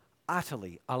 completely,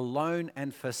 utterly alone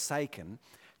and forsaken.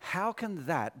 How can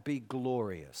that be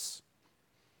glorious?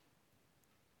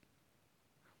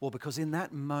 Well, because in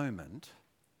that moment,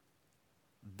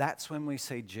 that's when we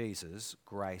see Jesus'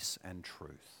 grace and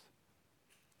truth.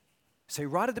 See,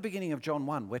 right at the beginning of John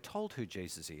 1, we're told who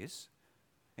Jesus is.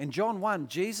 In John 1,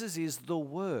 Jesus is the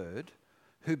Word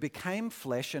who became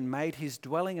flesh and made his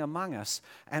dwelling among us,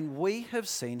 and we have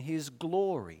seen his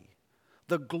glory,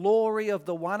 the glory of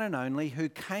the one and only who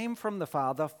came from the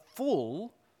Father,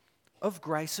 full of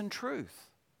grace and truth.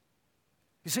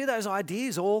 You see those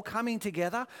ideas all coming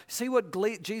together? See what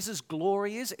Jesus'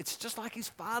 glory is? It's just like his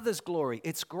Father's glory.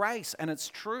 It's grace and it's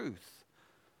truth.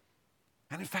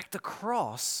 And in fact, the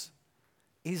cross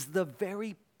is the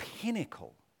very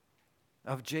pinnacle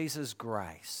of Jesus'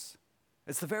 grace.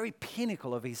 It's the very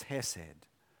pinnacle of his hesed.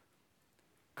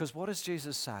 Because what does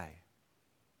Jesus say?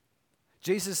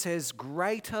 Jesus says,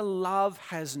 greater love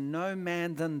has no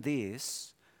man than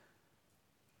this,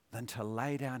 than to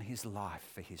lay down his life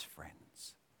for his friends.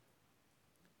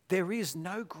 There is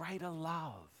no greater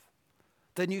love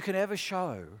than you can ever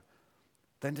show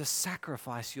than to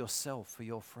sacrifice yourself for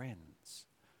your friends.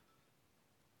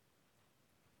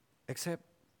 Except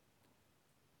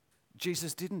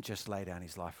Jesus didn't just lay down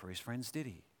his life for his friends, did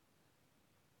he?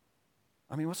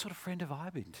 I mean, what sort of friend have I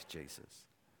been to Jesus?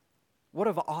 What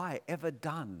have I ever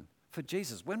done for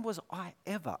Jesus? When was I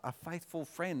ever a faithful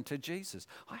friend to Jesus?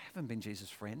 I haven't been Jesus'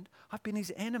 friend. I've been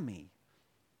his enemy.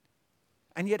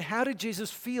 And yet, how did Jesus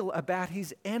feel about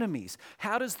his enemies?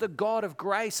 How does the God of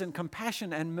grace and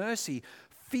compassion and mercy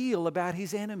feel about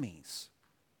his enemies?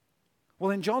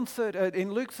 Well, in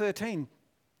Luke 13,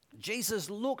 Jesus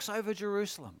looks over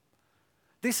Jerusalem.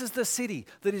 This is the city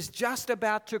that is just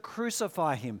about to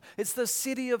crucify him. It's the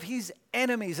city of his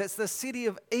enemies. It's the city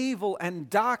of evil and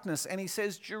darkness. And he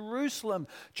says, Jerusalem,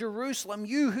 Jerusalem,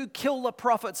 you who kill the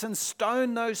prophets and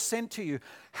stone those sent to you,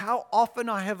 how often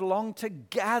I have longed to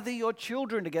gather your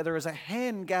children together as a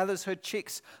hen gathers her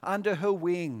chicks under her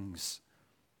wings.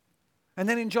 And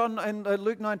then in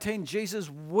Luke 19, Jesus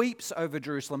weeps over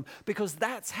Jerusalem because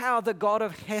that's how the God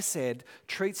of Hesed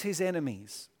treats his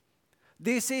enemies.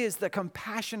 This is the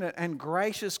compassionate and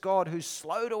gracious God who's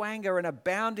slow to anger and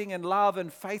abounding in love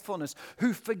and faithfulness,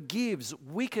 who forgives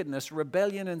wickedness,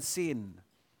 rebellion, and sin.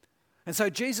 And so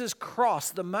Jesus'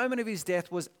 cross, the moment of his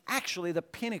death, was actually the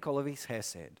pinnacle of his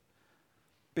hesed.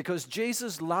 Because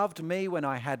Jesus loved me when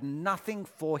I had nothing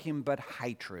for him but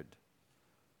hatred.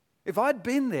 If I'd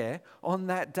been there on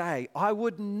that day, I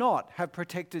would not have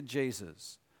protected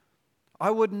Jesus. I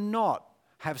would not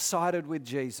have sided with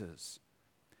Jesus.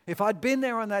 If I'd been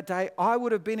there on that day, I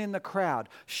would have been in the crowd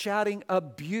shouting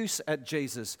abuse at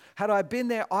Jesus. Had I been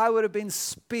there, I would have been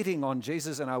spitting on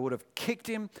Jesus, and I would have kicked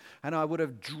him and I would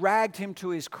have dragged him to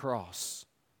his cross.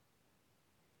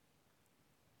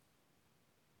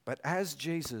 But as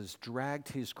Jesus dragged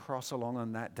his cross along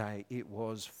on that day, it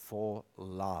was for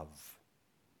love.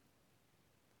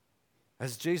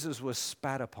 As Jesus was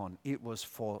spat upon, it was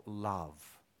for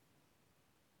love.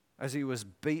 As he was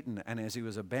beaten and as he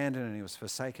was abandoned and he was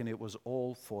forsaken, it was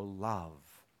all for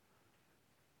love.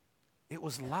 It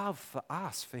was love for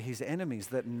us, for his enemies,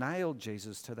 that nailed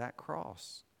Jesus to that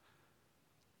cross.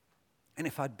 And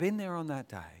if I'd been there on that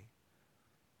day,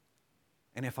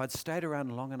 and if I'd stayed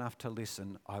around long enough to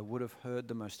listen, I would have heard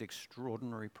the most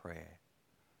extraordinary prayer.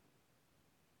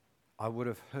 I would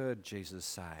have heard Jesus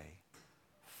say,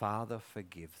 "Father,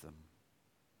 forgive them,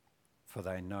 for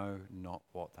they know not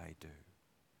what they do."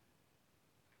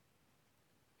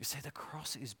 You see, the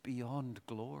cross is beyond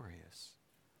glorious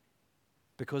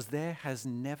because there has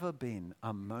never been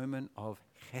a moment of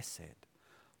chesed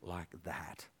like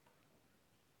that.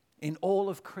 In all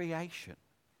of creation,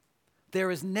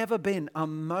 there has never been a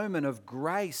moment of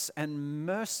grace and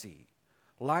mercy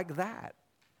like that.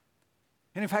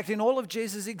 And in fact, in all of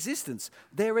Jesus' existence,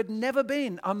 there had never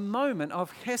been a moment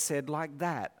of chesed like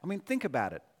that. I mean, think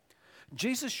about it.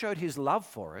 Jesus showed his love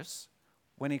for us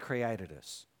when he created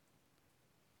us.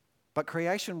 But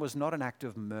creation was not an act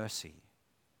of mercy.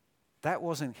 That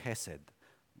wasn't chesed.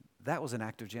 That was an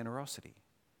act of generosity.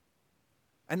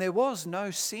 And there was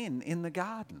no sin in the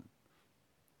garden.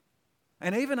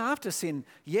 And even after sin,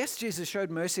 yes, Jesus showed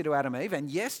mercy to Adam and Eve,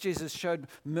 and yes, Jesus showed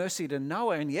mercy to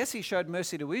Noah, and yes, he showed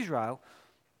mercy to Israel.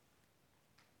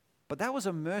 But that was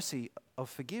a mercy of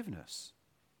forgiveness,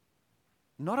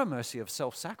 not a mercy of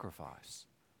self-sacrifice.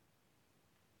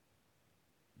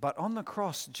 But on the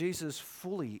cross, Jesus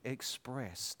fully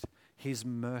expressed his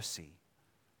mercy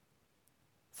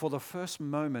for the first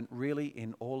moment really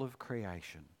in all of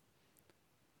creation,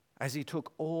 as he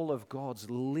took all of God's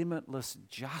limitless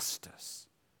justice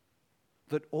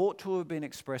that ought to have been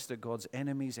expressed at God's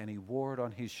enemies, and he wore it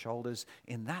on his shoulders.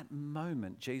 In that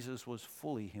moment, Jesus was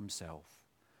fully himself.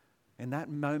 In that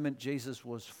moment, Jesus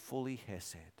was fully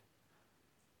chesed.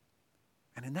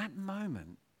 And in that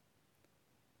moment,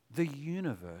 the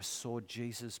universe saw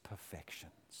Jesus'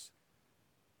 perfections.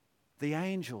 The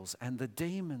angels and the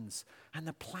demons and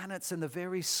the planets and the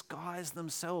very skies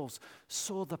themselves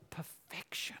saw the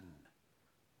perfection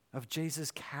of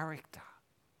Jesus' character.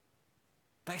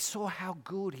 They saw how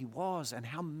good he was and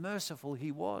how merciful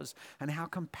he was and how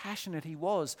compassionate he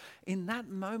was. In that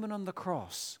moment on the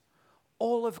cross,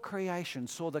 all of creation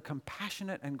saw the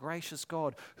compassionate and gracious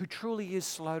God who truly is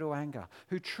slow to anger,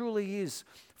 who truly is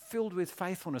filled with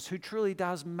faithfulness, who truly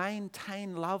does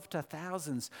maintain love to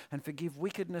thousands and forgive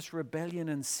wickedness, rebellion,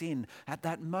 and sin. At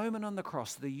that moment on the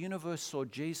cross, the universe saw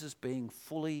Jesus being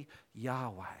fully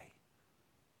Yahweh.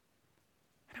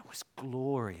 And it was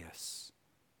glorious.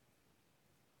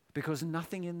 Because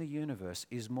nothing in the universe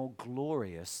is more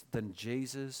glorious than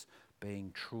Jesus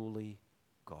being truly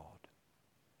God.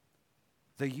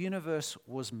 The universe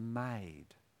was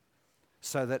made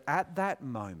so that at that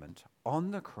moment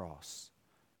on the cross,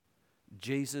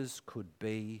 Jesus could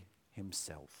be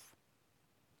himself.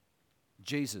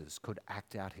 Jesus could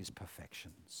act out his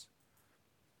perfections.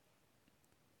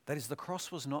 That is, the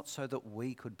cross was not so that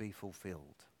we could be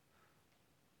fulfilled.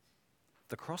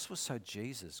 The cross was so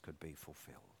Jesus could be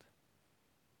fulfilled,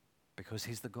 because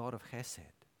he's the God of chesed.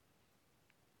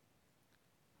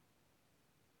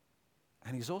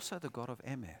 And he's also the God of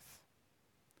emeth.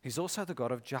 He's also the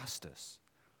God of justice.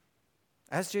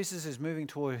 As Jesus is moving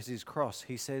towards his cross,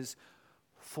 he says,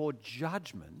 "For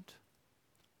judgment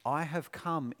I have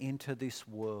come into this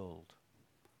world,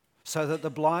 so that the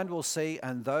blind will see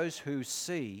and those who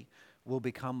see will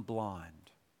become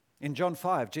blind." In John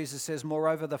 5, Jesus says,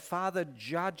 "Moreover, the Father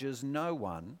judges no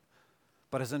one,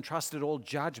 but has entrusted all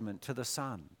judgment to the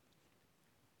Son."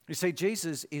 You see,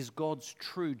 Jesus is God's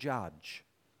true judge.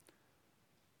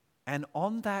 And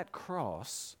on that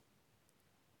cross,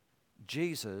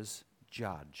 Jesus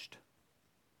judged.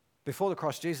 Before the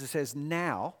cross, Jesus says,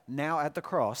 now at the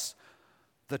cross,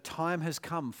 the time has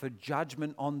come for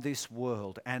judgment on this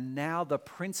world, and now the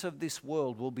prince of this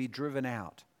world will be driven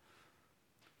out.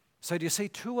 So do you see,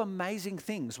 two amazing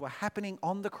things were happening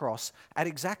on the cross at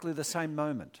exactly the same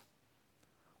moment.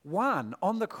 One,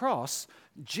 on the cross,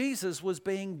 Jesus was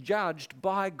being judged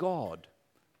by God.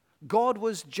 God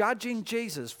was judging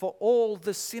Jesus for all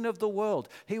the sin of the world.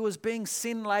 He was being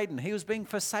sin-laden. He was being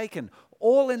forsaken,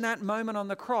 all in that moment on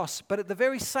the cross. But at the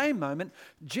very same moment,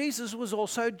 Jesus was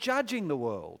also judging the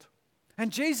world.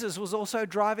 And Jesus was also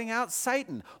driving out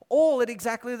Satan, all at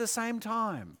exactly the same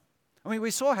time. I mean,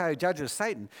 we saw how he judges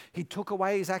Satan. He took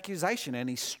away his accusation and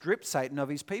he stripped Satan of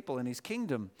his people and his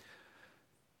kingdom.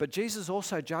 But Jesus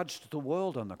also judged the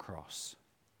world on the cross,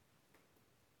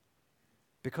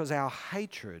 because our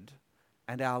hatred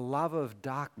and our love of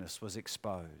darkness was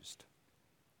exposed.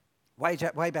 Way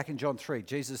back in John 3,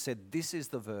 Jesus said, "This is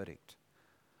the verdict.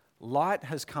 Light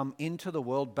has come into the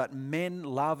world, but men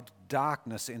loved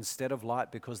darkness instead of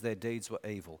light because their deeds were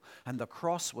evil." And the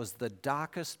cross was the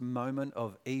darkest moment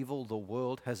of evil the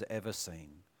world has ever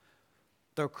seen.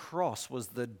 The cross was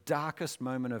the darkest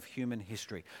moment of human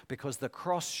history because the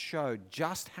cross showed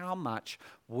just how much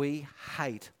we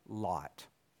hate light.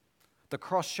 The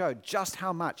cross showed just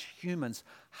how much humans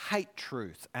hate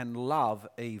truth and love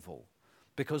evil.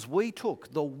 Because we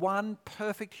took the one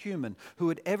perfect human who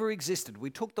had ever existed,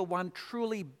 we took the one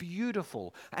truly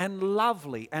beautiful and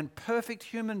lovely and perfect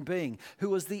human being who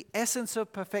was the essence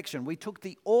of perfection. We took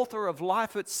the author of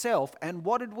life itself, and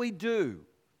what did we do?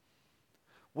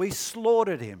 We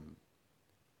slaughtered him.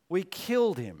 We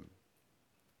killed him.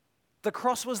 The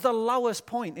cross was the lowest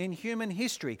point in human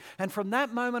history, and from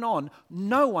that moment on,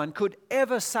 no one could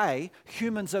ever say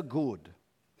humans are good.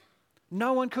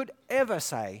 No one could ever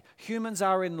say humans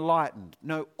are enlightened.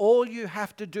 No, all you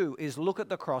have to do is look at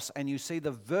the cross and you see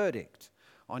the verdict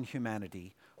on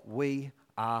humanity. We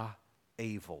are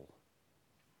evil.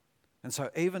 And so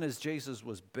even as Jesus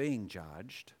was being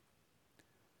judged,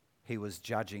 he was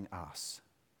judging us.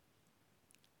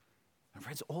 And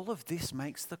friends, all of this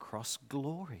makes the cross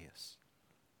glorious.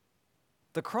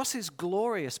 The cross is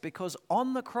glorious because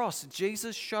on the cross,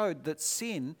 Jesus showed that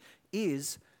sin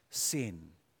is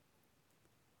sin.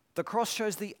 The cross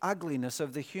shows the ugliness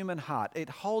of the human heart. It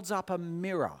holds up a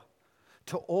mirror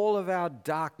to all of our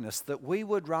darkness, that we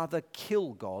would rather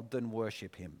kill God than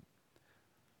worship him.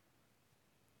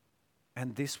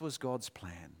 And this was God's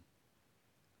plan.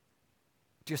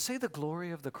 Do you see the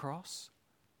glory of the cross?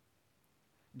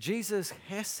 Jesus'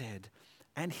 Hesed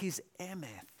and his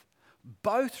Emeth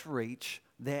both reach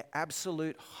their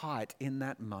absolute height in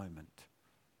that moment.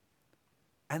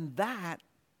 And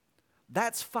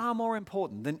that's far more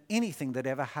important than anything that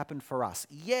ever happened for us.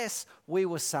 Yes, we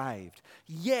were saved.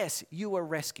 Yes, you were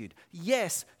rescued.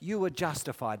 Yes, you were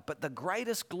justified. But the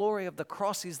greatest glory of the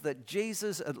cross is that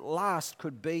Jesus at last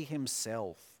could be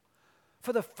himself.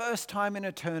 For the first time in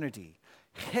eternity,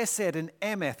 Hesed and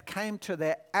Emeth came to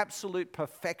their absolute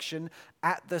perfection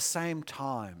at the same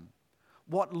time.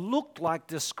 What looked like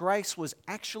disgrace was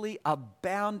actually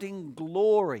abounding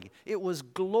glory. It was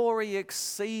glory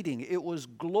exceeding. It was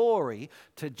glory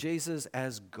to Jesus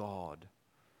as God.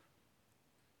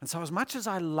 And so as much as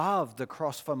I love the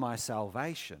cross for my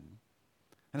salvation,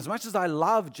 and as much as I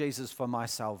love Jesus for my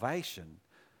salvation,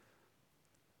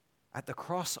 at the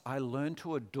cross I learn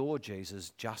to adore Jesus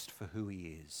just for who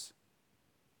he is.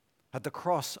 At the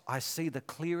cross I see the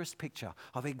clearest picture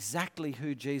of exactly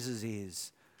who Jesus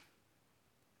is.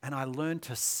 And I learned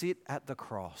to sit at the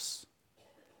cross.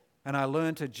 And I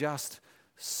learned to just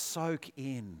soak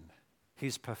in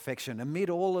his perfection. Amid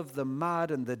all of the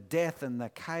mud and the death and the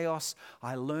chaos,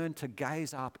 I learned to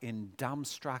gaze up in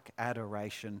dumbstruck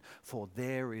adoration, for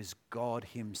there is God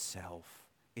himself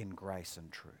in grace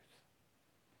and truth.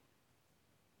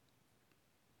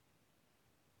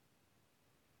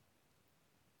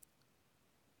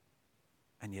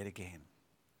 And yet again,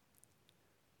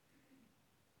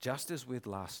 just as with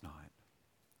last night,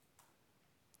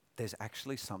 there's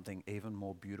actually something even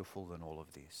more beautiful than all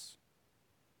of this.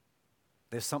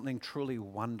 There's something truly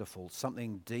wonderful,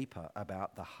 something deeper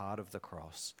about the heart of the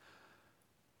cross.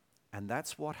 And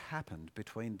that's what happened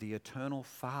between the eternal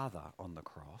Father on the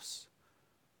cross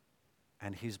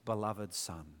and his beloved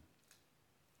Son.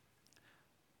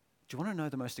 Do you want to know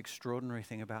the most extraordinary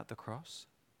thing about the cross?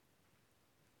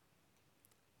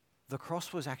 The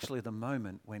cross was actually the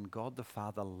moment when God the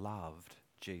Father loved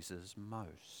Jesus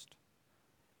most.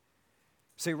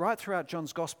 See, right throughout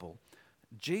John's Gospel,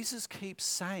 Jesus keeps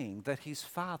saying that his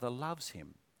Father loves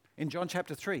him. In John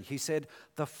chapter 3, he said,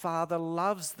 "The Father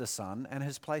loves the Son and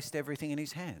has placed everything in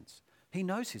his hands." He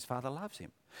knows his Father loves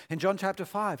him. In John chapter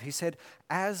 5, he said,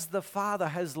 "As the Father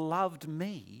has loved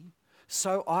me,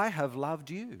 so I have loved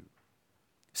you."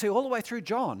 See, all the way through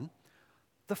John,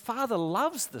 the Father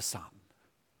loves the Son.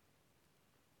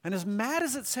 And as mad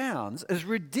as it sounds, as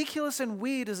ridiculous and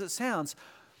weird as it sounds,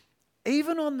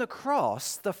 even on the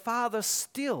cross, the Father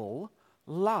still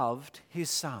loved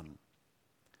his Son.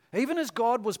 Even as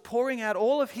God was pouring out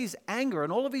all of his anger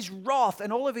and all of his wrath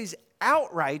and all of his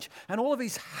outrage and all of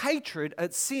his hatred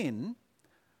at sin,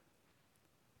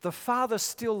 the Father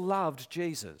still loved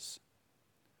Jesus.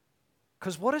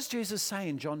 Because what does Jesus say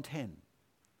in John 10?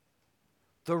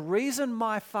 The reason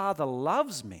my Father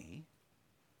loves me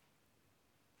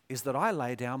is that I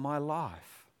lay down my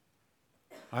life,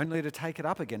 only to take it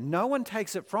up again. No one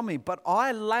takes it from me, but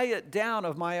I lay it down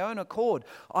of my own accord.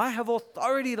 I have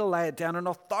authority to lay it down and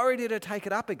authority to take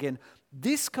it up again.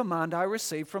 This command I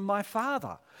received from my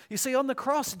Father. You see, on the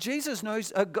cross, Jesus knows,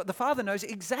 the Father knows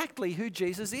exactly who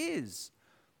Jesus is.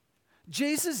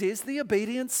 Jesus is the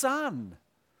obedient Son.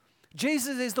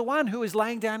 Jesus is the one who is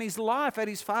laying down his life at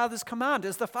his Father's command.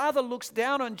 As the Father looks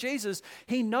down on Jesus,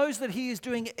 he knows that he is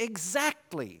doing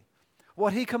exactly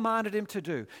what he commanded him to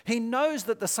do. He knows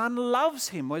that the Son loves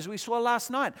him, as we saw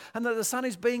last night, and that the Son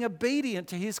is being obedient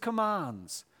to his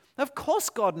commands. Of course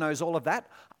God knows all of that.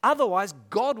 Otherwise,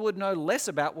 God would know less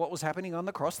about what was happening on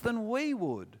the cross than we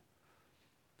would.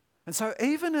 And so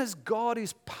even as God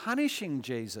is punishing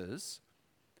Jesus,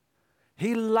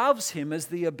 he loves him as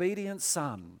the obedient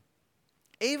Son.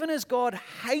 Even as God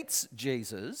hates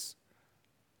Jesus,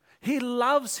 he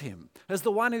loves him as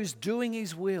the one who's doing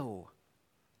his will.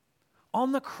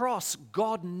 On the cross,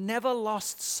 God never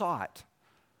lost sight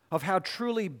of how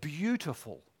truly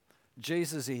beautiful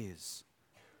Jesus is.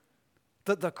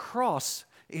 That the cross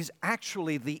is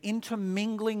actually the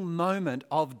intermingling moment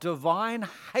of divine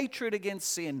hatred against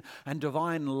sin and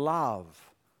divine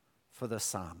love for the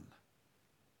Son.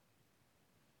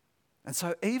 And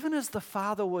so even as the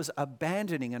Father was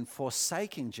abandoning and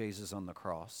forsaking Jesus on the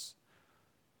cross,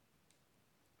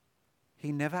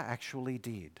 he never actually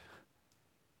did.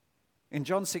 In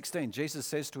John 16, Jesus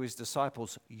says to his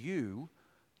disciples, you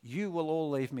will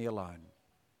all leave me alone.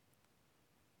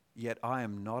 Yet I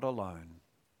am not alone,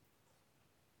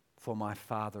 for my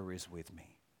Father is with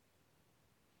me.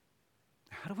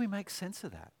 How do we make sense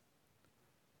of that?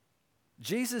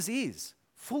 Jesus is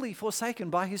fully forsaken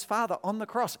by his Father on the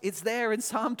cross. It's there in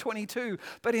Psalm 22,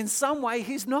 but in some way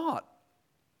he's not.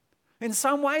 In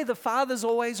some way the Father's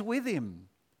always with him,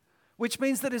 which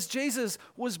means that as Jesus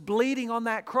was bleeding on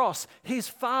that cross, his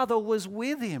Father was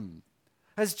with him.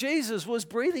 As Jesus was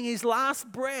breathing his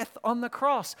last breath on the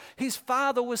cross, his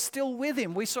Father was still with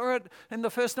him. We saw it in the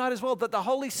first night as well, that the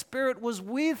Holy Spirit was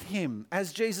with him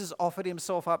as Jesus offered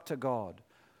himself up to God.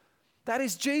 That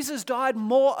is, Jesus died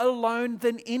more alone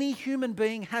than any human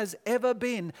being has ever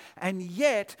been, and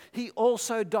yet he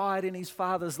also died in his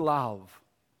Father's love.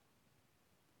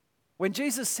 When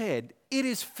Jesus said, "It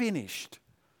is finished,"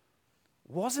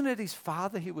 wasn't it his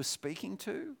Father he was speaking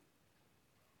to?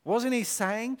 Wasn't he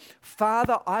saying,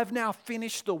 "Father, I've now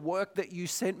finished the work that you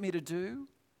sent me to do"?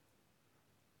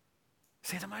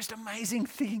 See, the most amazing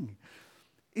thing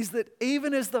is that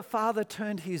even as the Father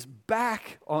turned his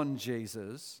back on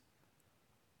Jesus,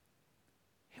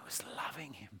 he was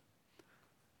loving him,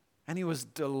 and he was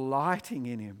delighting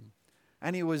in him,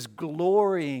 and he was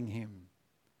glorying him,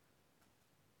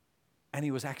 and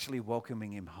he was actually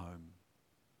welcoming him home.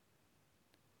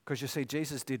 Because you see,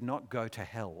 Jesus did not go to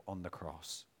hell on the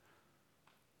cross.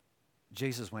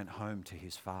 Jesus went home to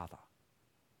his Father.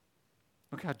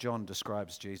 Look how John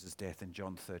describes Jesus' death in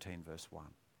John 13, verse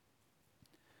 1.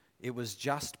 It was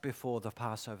just before the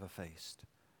Passover feast,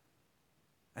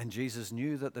 and Jesus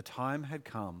knew that the time had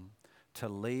come to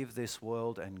leave this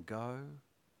world and go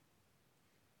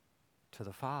to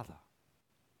the Father.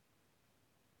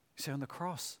 You see, on the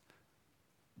cross,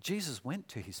 Jesus went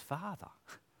to his Father.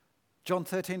 John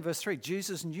 13, verse 3,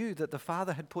 Jesus knew that the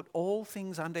Father had put all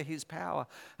things under his power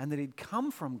and that he'd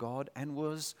come from God and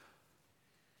was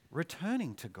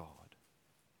returning to God.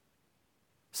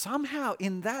 Somehow,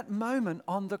 in that moment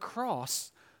on the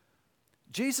cross,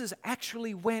 Jesus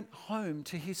actually went home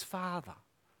to his Father.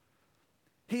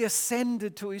 He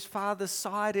ascended to his Father's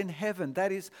side in heaven.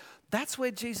 That's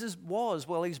where Jesus was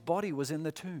while his body was in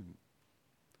the tomb.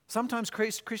 Sometimes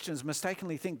Christians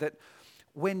mistakenly think that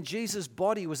when Jesus'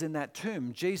 body was in that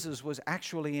tomb, Jesus was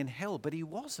actually in hell, but he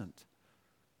wasn't.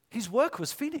 His work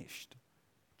was finished.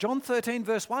 John 13,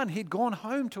 verse 1, he'd gone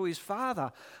home to his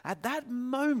Father. At that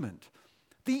moment,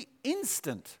 the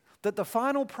instant that the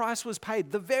final price was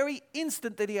paid, the very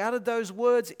instant that he uttered those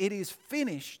words, "It is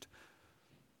finished,"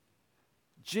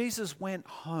 Jesus went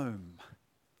home.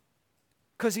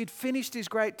 Because he'd finished his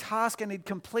great task and he'd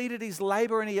completed his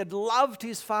labor and he had loved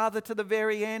his Father to the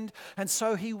very end. And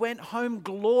so he went home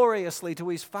gloriously to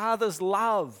his Father's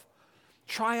love,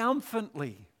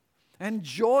 triumphantly and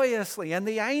joyously. And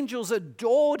the angels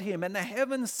adored him and the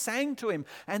heavens sang to him.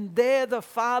 And there the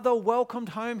Father welcomed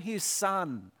home his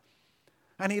Son.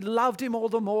 And he loved him all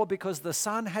the more because the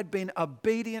Son had been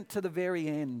obedient to the very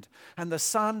end. And the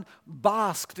Son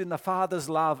basked in the Father's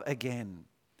love again.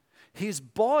 His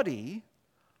body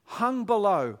hung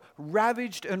below,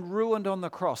 ravaged and ruined on the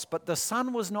cross. But the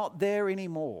Son was not there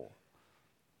anymore.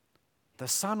 The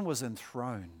Son was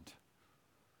enthroned.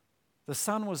 The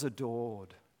Son was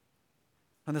adored.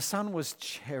 And the Son was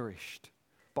cherished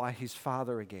by his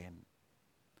Father again.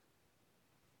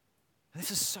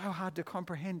 This is so hard to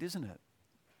comprehend, isn't it?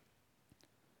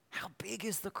 How big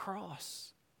is the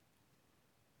cross?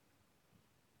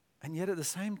 And yet at the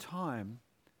same time,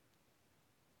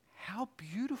 how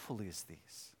beautiful is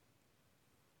this?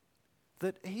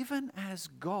 That even as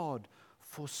God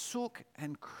forsook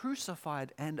and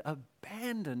crucified and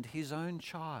abandoned his own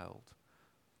child,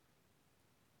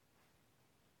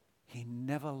 he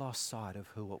never lost sight of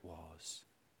who it was.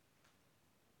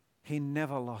 He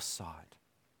never lost sight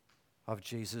of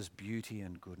Jesus' beauty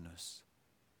and goodness.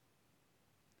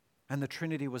 And the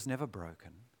Trinity was never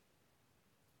broken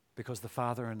because the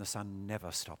Father and the Son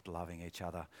never stopped loving each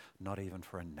other, not even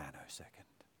for a nanosecond.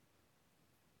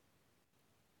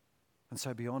 And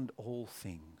so beyond all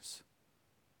things,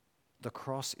 the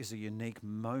cross is a unique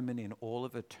moment in all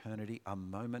of eternity, a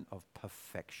moment of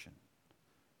perfection,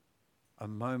 a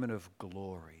moment of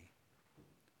glory.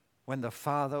 When the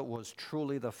Father was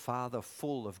truly the Father,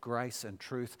 full of grace and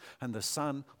truth, and the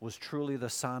Son was truly the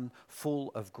Son,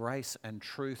 full of grace and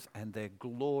truth, and their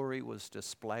glory was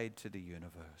displayed to the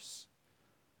universe.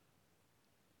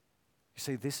 You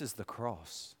see, this is the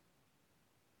cross.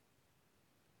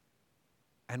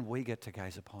 And we get to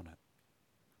gaze upon it.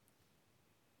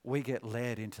 We get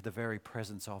led into the very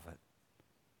presence of it.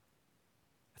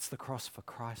 It's the cross for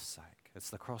Christ's sake. It's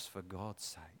the cross for God's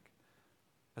sake.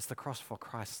 It's the cross for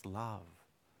Christ's love.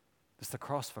 It's the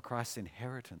cross for Christ's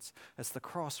inheritance. It's the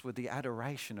cross with the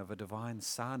adoration of a divine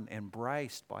Son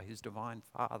embraced by his divine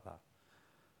Father.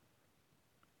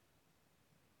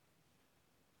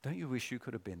 Don't you wish you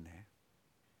could have been there?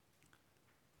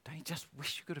 Don't you just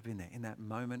wish you could have been there in that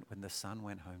moment when the Son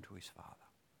went home to his Father?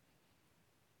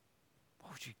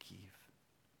 What would you give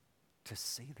to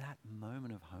see that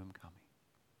moment of homecoming?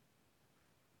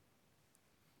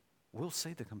 We'll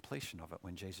see the completion of it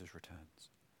when Jesus returns.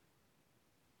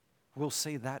 We'll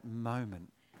see that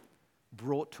moment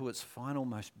brought to its final,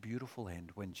 most beautiful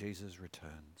end when Jesus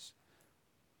returns.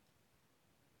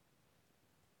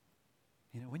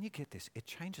 You know, when you get this, it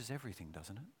changes everything,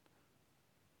 doesn't it?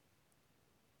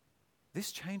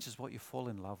 This changes what you fall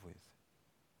in love with.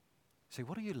 See,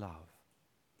 what do you love?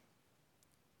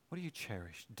 What do you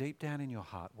cherish? Deep down in your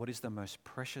heart, what is the most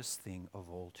precious thing of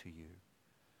all to you?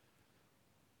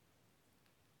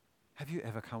 Have you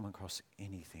ever come across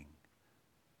anything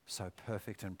so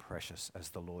perfect and precious as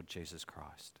the Lord Jesus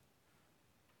Christ?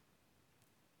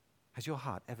 Has your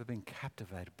heart ever been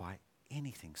captivated by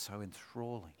anything so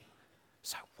enthralling,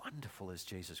 so wonderful as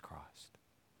Jesus Christ?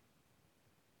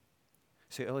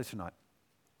 See, earlier tonight,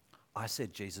 I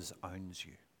said Jesus owns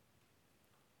you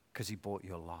because he bought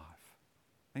your life.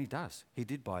 And he does. He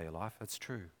did buy your life. That's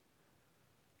true.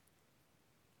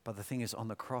 But the thing is, on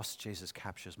the cross, Jesus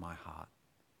captures my heart.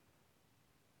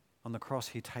 On the cross,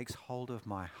 he takes hold of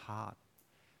my heart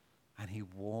and he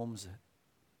warms it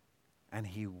and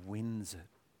he wins it.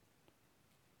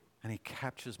 And he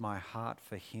captures my heart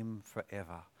for him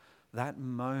forever. That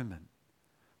moment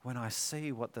when I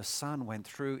see what the Son went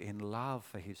through in love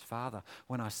for his Father,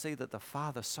 when I see that the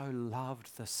Father so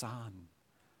loved the Son,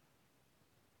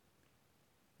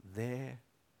 there,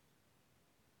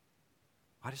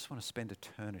 I just want to spend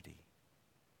eternity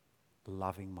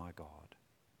loving my God.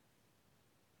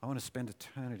 I want to spend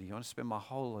eternity, I want to spend my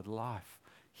whole life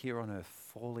here on earth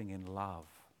falling in love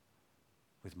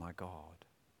with my God.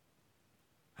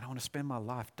 And I want to spend my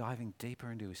life diving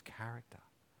deeper into his character.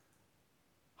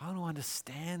 I want to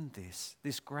understand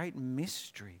this great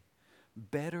mystery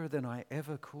better than I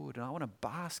ever could. And I want to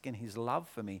bask in his love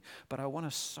for me, but I want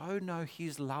to so know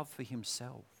his love for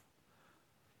himself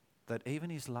that even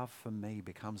his love for me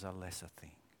becomes a lesser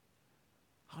thing.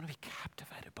 I want to be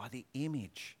captivated by the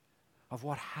image of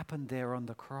what happened there on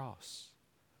the cross.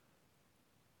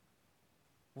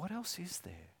 What else is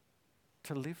there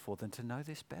to live for than to know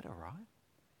this better, right?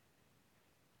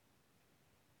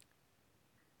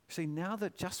 See, now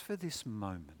that just for this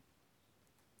moment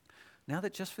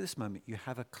you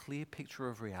have a clear picture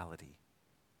of reality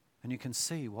and you can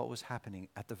see what was happening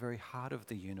at the very heart of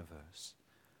the universe.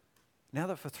 Now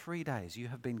that for 3 days you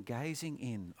have been gazing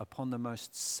in upon the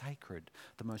most sacred,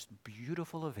 the most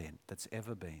beautiful event that's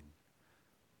ever been,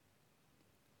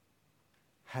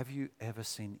 have you ever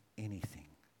seen anything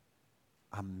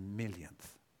a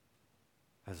millionth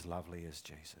as lovely as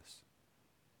Jesus?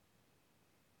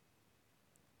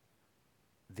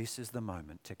 This is the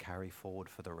moment to carry forward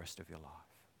for the rest of your life.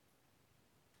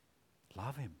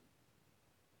 Love him.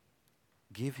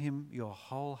 Give him your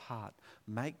whole heart.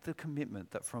 Make the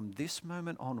commitment that from this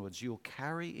moment onwards you'll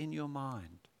carry in your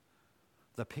mind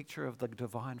the picture of the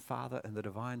divine Father and the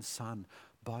divine Son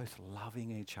both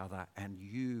loving each other, and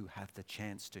you have the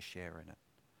chance to share in it.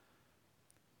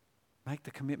 Make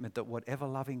the commitment that whatever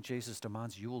loving Jesus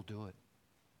demands, you will do it.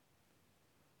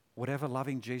 Whatever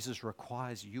loving Jesus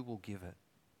requires, you will give it.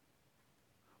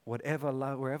 Wherever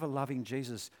loving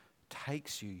Jesus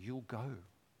takes you, you'll go.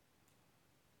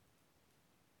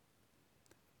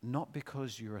 Not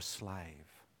because you're a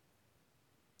slave,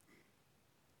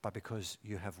 but because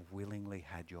you have willingly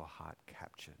had your heart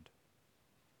captured.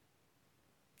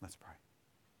 Let's pray.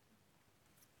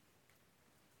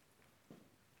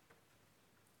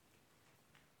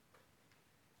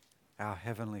 Our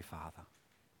Heavenly Father,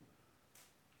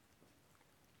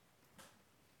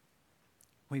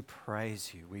 we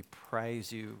praise you, we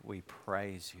praise you, we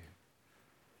praise you.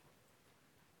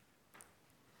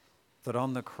 That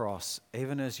on the cross,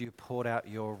 even as you poured out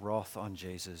your wrath on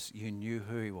Jesus, you knew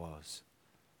who he was,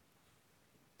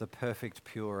 the perfect,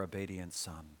 pure, obedient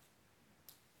Son.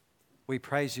 We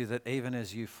praise you that even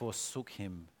as you forsook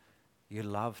him, you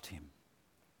loved him.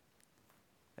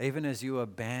 Even as you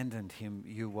abandoned him,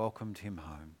 you welcomed him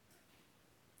home.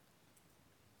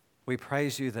 We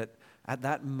praise you that at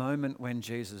that moment when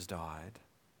Jesus died,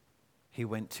 he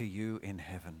went to you in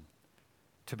heaven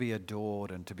to be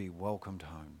adored and to be welcomed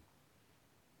home.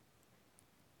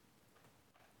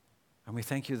 And we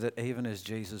thank you that even as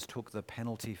Jesus took the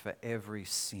penalty for every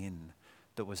sin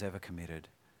that was ever committed,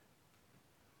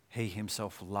 he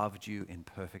himself loved you in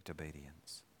perfect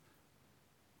obedience.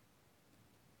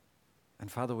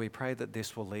 And Father, we pray that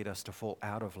this will lead us to fall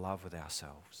out of love with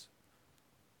ourselves.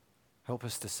 Help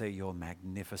us to see your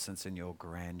magnificence and your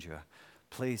grandeur.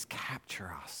 Please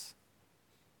capture us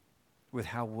with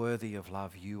how worthy of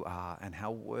love you are and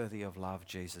how worthy of love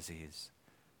Jesus is.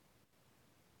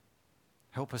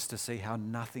 Help us to see how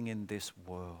nothing in this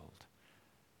world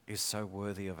is so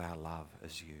worthy of our love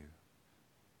as you.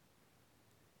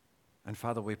 And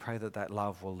Father, we pray that that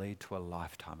love will lead to a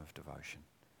lifetime of devotion.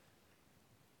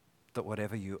 That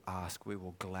whatever you ask, we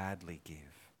will gladly give.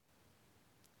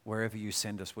 Wherever you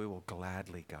send us, we will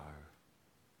gladly go.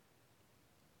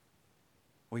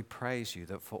 We praise you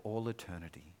that for all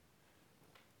eternity,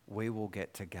 we will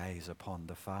get to gaze upon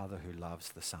the Father who loves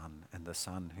the Son and the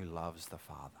Son who loves the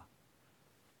Father.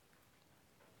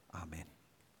 Amen.